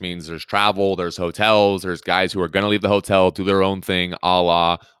bubble, which means there's travel, there's hotels, there's guys who are going to leave the hotel, do their own thing, a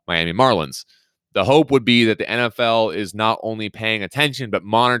la Miami Marlins. The hope would be that the NFL is not only paying attention, but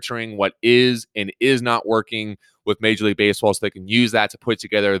monitoring what is and is not working with Major League Baseball so they can use that to put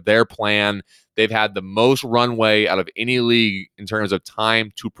together their plan. They've had the most runway out of any league in terms of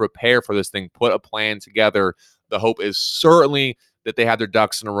time to prepare for this thing, put a plan together. The hope is certainly that they have their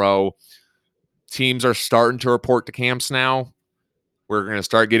ducks in a row. Teams are starting to report to camps now. We're going to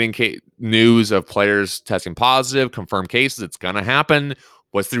start getting news of players testing positive, confirmed cases. It's going to happen.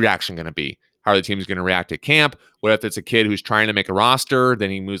 What's the reaction going to be? How are the teams going to react at camp? What if it's a kid who's trying to make a roster, then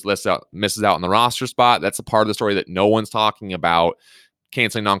he misses out on the roster spot? That's a part of the story that no one's talking about.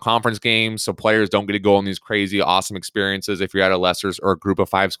 Canceling non-conference games so players don't get to go on these crazy, awesome experiences if you're at a lesser or a group of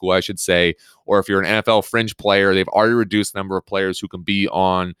 5 school, I should say, or if you're an NFL fringe player, they've already reduced the number of players who can be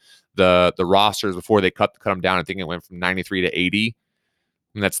on the rosters before they cut them down. I think it went from 93 to 80.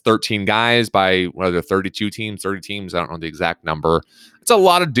 And that's 13 guys by, 32 teams, 30 teams. I don't know the exact number. It's a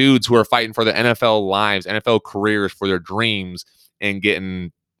lot of dudes who are fighting for their NFL lives, NFL careers, for their dreams, and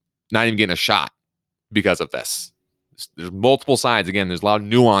not even getting a shot because of this. There's multiple sides. Again, there's a lot of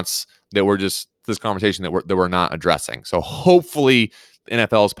nuance that this conversation that we're not addressing. So hopefully the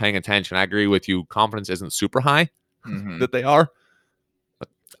NFL is paying attention. I agree with you. Confidence isn't super high that they are.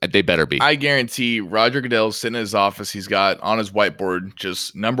 They better be. I guarantee Roger Goodell's sitting in his office. He's got on his whiteboard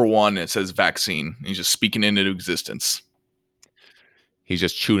just number 1. It says vaccine. He's just speaking into existence. He's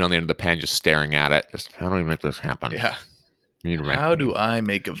just chewing on the end of the pen, just staring at it. How do we make this happen? Yeah. How do I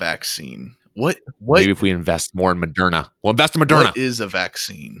make a vaccine? What? Maybe if we invest more in Moderna. We'll invest in Moderna. What is a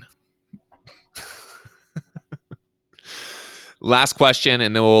vaccine? Last question,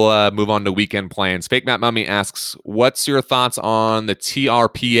 and then we'll move on to weekend plans. Fake Matt Mummy asks, what's your thoughts on the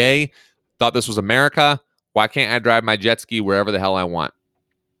TRPA? Thought this was America. Why can't I drive my jet ski wherever the hell I want?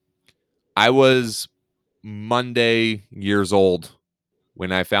 I was Monday years old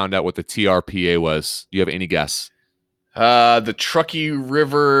when I found out what the TRPA was. Do you have any guess? The Truckee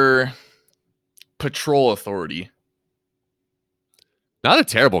River Patrol Authority. Not a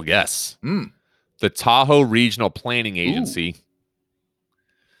terrible guess. The Tahoe Regional Planning Agency.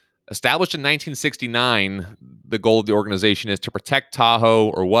 Established in 1969, the goal of the organization is to protect Tahoe,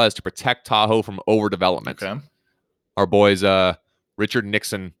 or was to protect Tahoe from overdevelopment. Okay. Our boys, Richard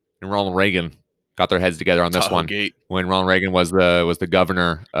Nixon and Ronald Reagan, got their heads together on this Tahoe one Gate. when Ronald Reagan was the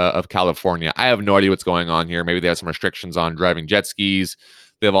governor of California. I have no idea what's going on here. Maybe they have some restrictions on driving jet skis.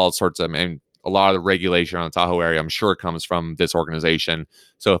 They have all sorts of, and a lot of the regulation on the Tahoe area, I'm sure, comes from this organization.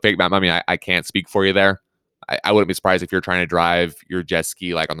 So, Fake Matt Mummy, I can't speak for you there. I wouldn't be surprised if you're trying to drive your jet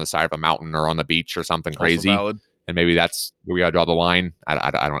ski like on the side of a mountain or on the beach or something crazy. Valid. And maybe that's where we got to draw the line. I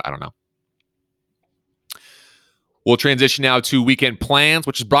don't know. We'll transition now to weekend plans,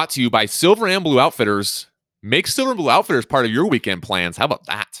 which is brought to you by Silver and Blue Outfitters. Make Silver and Blue Outfitters part of your weekend plans. How about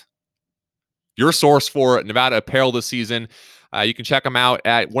that? Your source for Nevada apparel this season. You can check them out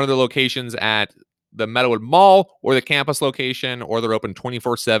at one of their locations at the Meadowood Mall or the campus location, or they're open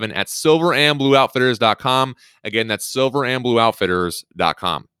 24/7 at silverandblueoutfitters.com. Again, that's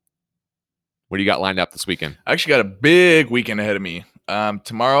silverandblueoutfitters.com. What do you got lined up this weekend? I actually got a big weekend ahead of me.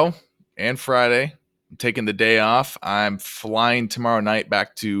 Tomorrow and Friday, I'm taking the day off. I'm flying tomorrow night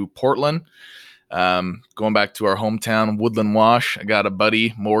back to Portland. Going back to our hometown, Woodland Wash. I got a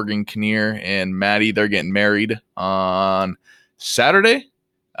buddy, Morgan Kinnear and Maddie. They're getting married on Saturday.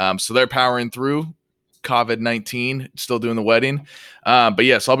 So they're powering through COVID-19, still doing the wedding. But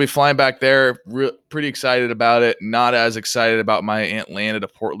yes, I'll be flying back there. Pretty excited about it. Not as excited about my Atlanta to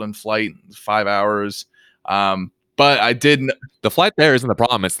Portland flight. 5 hours. But I did. The flight there isn't the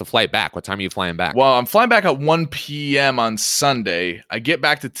problem. It's the flight back. What time are you flying back? Well, I'm flying back at 1 p.m. on Sunday. I get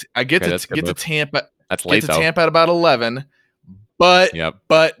back to to Tampa. That's late, though. Tampa at about 11. But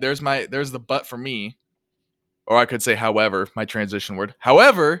there's the but for me, or I could say, however, my transition word.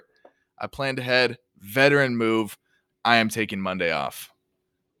 However, I planned ahead. Veteran move. I am taking Monday off.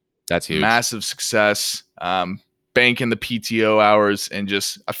 That's huge. Massive success. Banking the PTO hours, and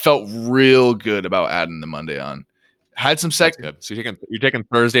I felt real good about adding the Monday on. Had some good. So you're taking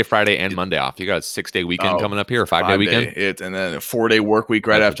Thursday, Friday, and Monday off. You got a 6-day weekend coming up here, a 5-day weekend, and then a 4-day work week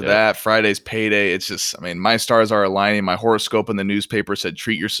right after that. Friday's payday. It's just, I mean, my stars are aligning. My horoscope in the newspaper said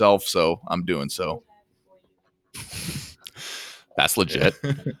treat yourself, so I'm doing so. That's legit.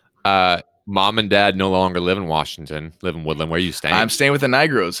 Mom and Dad no longer live in Washington, live in Woodland. Where are you staying? I'm staying with the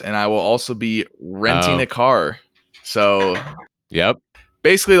Nigros, and I will also be renting a car. So,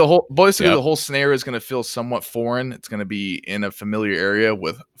 basically the whole scenario is going to feel somewhat foreign. It's going to be in a familiar area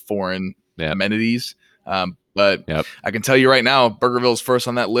with foreign amenities. But I can tell you right now, Burgerville's first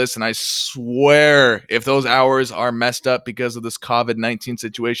on that list, and I swear if those hours are messed up because of this COVID-19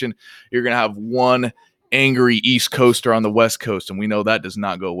 situation, you're going to have one angry East Coaster on the West Coast, and we know that does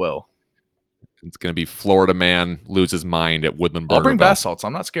not go well. It's going to be Florida man loses mind at Woodland Burgerville. I'll bring bath salts.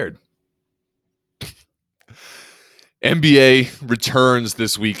 I'm not scared. NBA returns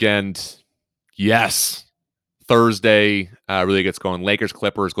this weekend. Yes. Thursday really gets going. Lakers,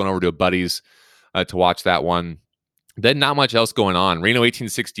 Clippers, going over to a buddy's to watch that one. Then not much else going on. Reno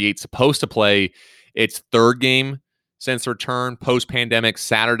 1868 supposed to play its third game since return post-pandemic.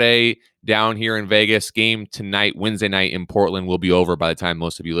 Saturday down here in Vegas. Game tonight, Wednesday night in Portland will be over by the time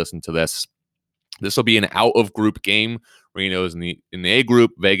most of you listen to this. This will be an out-of-group game. Reno is in the A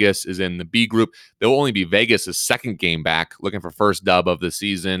group. Vegas is in the B group. There will only be Vegas' second game back, looking for first dub of the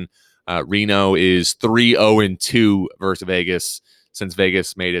season. Reno is 3-0-2 versus Vegas since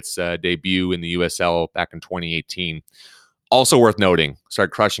Vegas made its debut in the USL back in 2018. Also worth noting,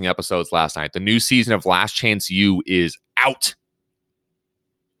 started crushing episodes last night. The new season of Last Chance U is out.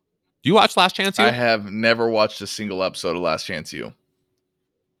 Do you watch Last Chance U? I have never watched a single episode of Last Chance U.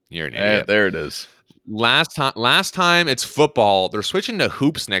 You're an idiot. There it is. Last time it's football. They're switching to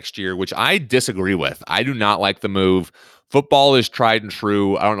hoops next year, which I disagree with. I do not like the move. Football is tried and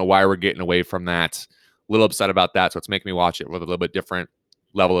true. I don't know why we're getting away from that. A little upset about that, so it's making me watch it with a little bit different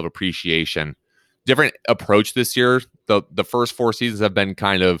level of appreciation. Different approach this year. The first 4 seasons have been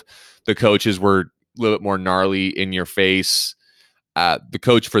kind of, the coaches were a little bit more gnarly, in your face. The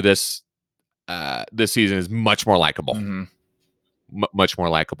coach for this season is much more likable. Mm-hmm. Much more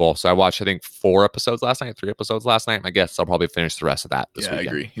likable. So I watched, I think, 3 episodes last night. I guess I'll probably finish the rest of that this weekend.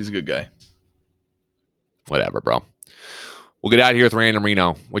 I agree. He's a good guy. Whatever, bro. We'll get out of here with Random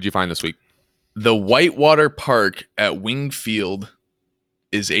Reno. What'd you find this week? The Whitewater Park at Wing Field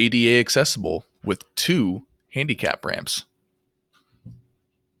is ADA accessible with 2 handicap ramps.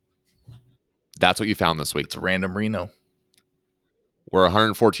 That's what you found this week. It's Random Reno. We're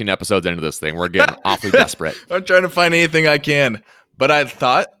 114 episodes into this thing. We're getting awfully desperate. I'm trying to find anything I can. But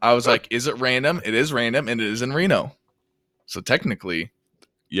I was like, is it random? It is random, and it is in Reno. So technically.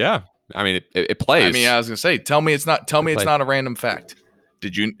 Yeah. I mean, it plays. I mean, I was going to say, tell me it's not a random fact.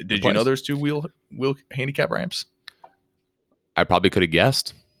 Did you know there's 2 wheel handicap ramps? I probably could have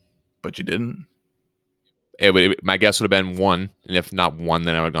guessed. But you didn't. My guess would have been 1. And if not 1,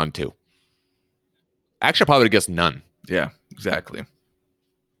 then I would have gone 2. Actually, I probably would have guessed none. Yeah, exactly.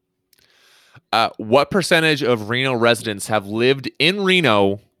 What percentage of Reno residents have lived in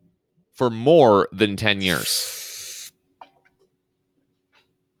Reno for more than 10 years?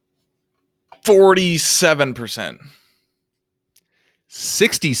 47%.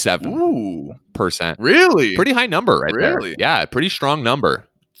 67%. Really? Pretty high number right there. Really? Yeah, pretty strong number.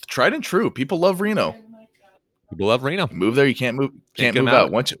 Tried and true. People love Reno. People love Reno. Move there, you can't move. Can't get move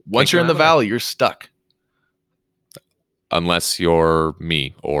out. out. Once you're in the out of there. valley, you're stuck. Unless you're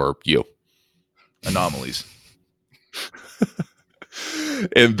me or you. Anomalies.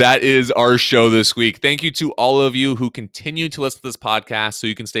 And that is our show this week. Thank you to all of you who continue to listen to this podcast so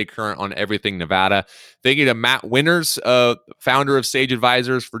you can stay current on everything Nevada. Thank you to Matt Winters, founder of Sage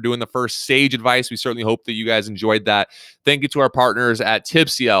Advisors, for doing the first Sage Advice. We certainly hope that you guys enjoyed that. Thank you to our partners at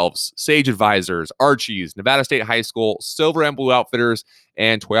Tipsy Elves, Sage Advisors, Archie's, Nevada State High School, Silver and Blue Outfitters,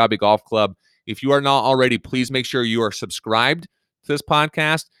 and Toyabe Golf Club. If you are not already, please make sure you are subscribed to this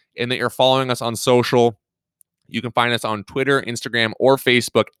podcast and that you're following us on social. You can find us on Twitter, Instagram, or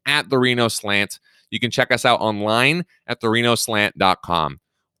Facebook at the Reno Slant. You can check us out online at therenoslant.com.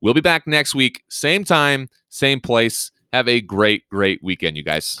 We'll be back next week, same time, same place. Have a great, great weekend, you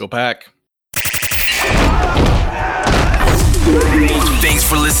guys. Go Pack. Thanks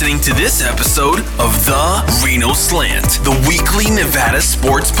for listening to this episode of The Reno Slant, the weekly Nevada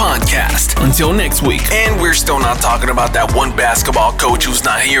sports podcast. Until next week. And we're still not talking about that one basketball coach who's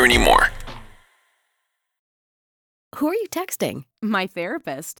not here anymore. Who are you texting? My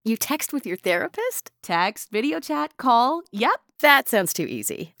therapist. You text with your therapist? Text, video chat, call. Yep. That sounds too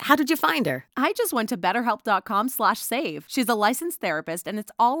easy. How did you find her? I just went to betterhelp.com/save. She's a licensed therapist and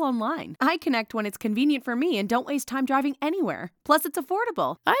it's all online. I connect when it's convenient for me and don't waste time driving anywhere. Plus, it's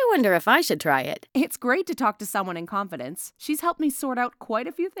affordable. I wonder if I should try it. It's great to talk to someone in confidence. She's helped me sort out quite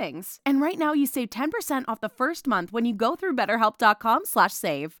a few things. And right now you save 10% off the first month when you go through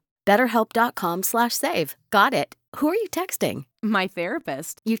betterhelp.com/save. BetterHelp.com/save. Got it. Who are you texting? My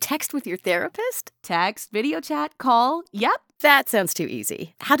therapist. You text with your therapist? Text, video chat, call. Yep. That sounds too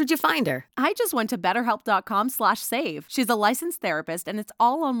easy. How did you find her? I just went to betterhelp.com/save. She's a licensed therapist and it's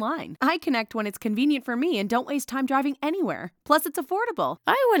all online. I connect when it's convenient for me and don't waste time driving anywhere. Plus, it's affordable.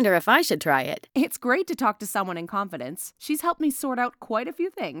 I wonder if I should try it. It's great to talk to someone in confidence. She's helped me sort out quite a few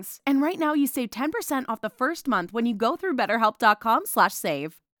things. And right now you save 10% off the first month when you go through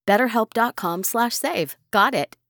betterhelp.com/save. BetterHelp.com/save. Got it.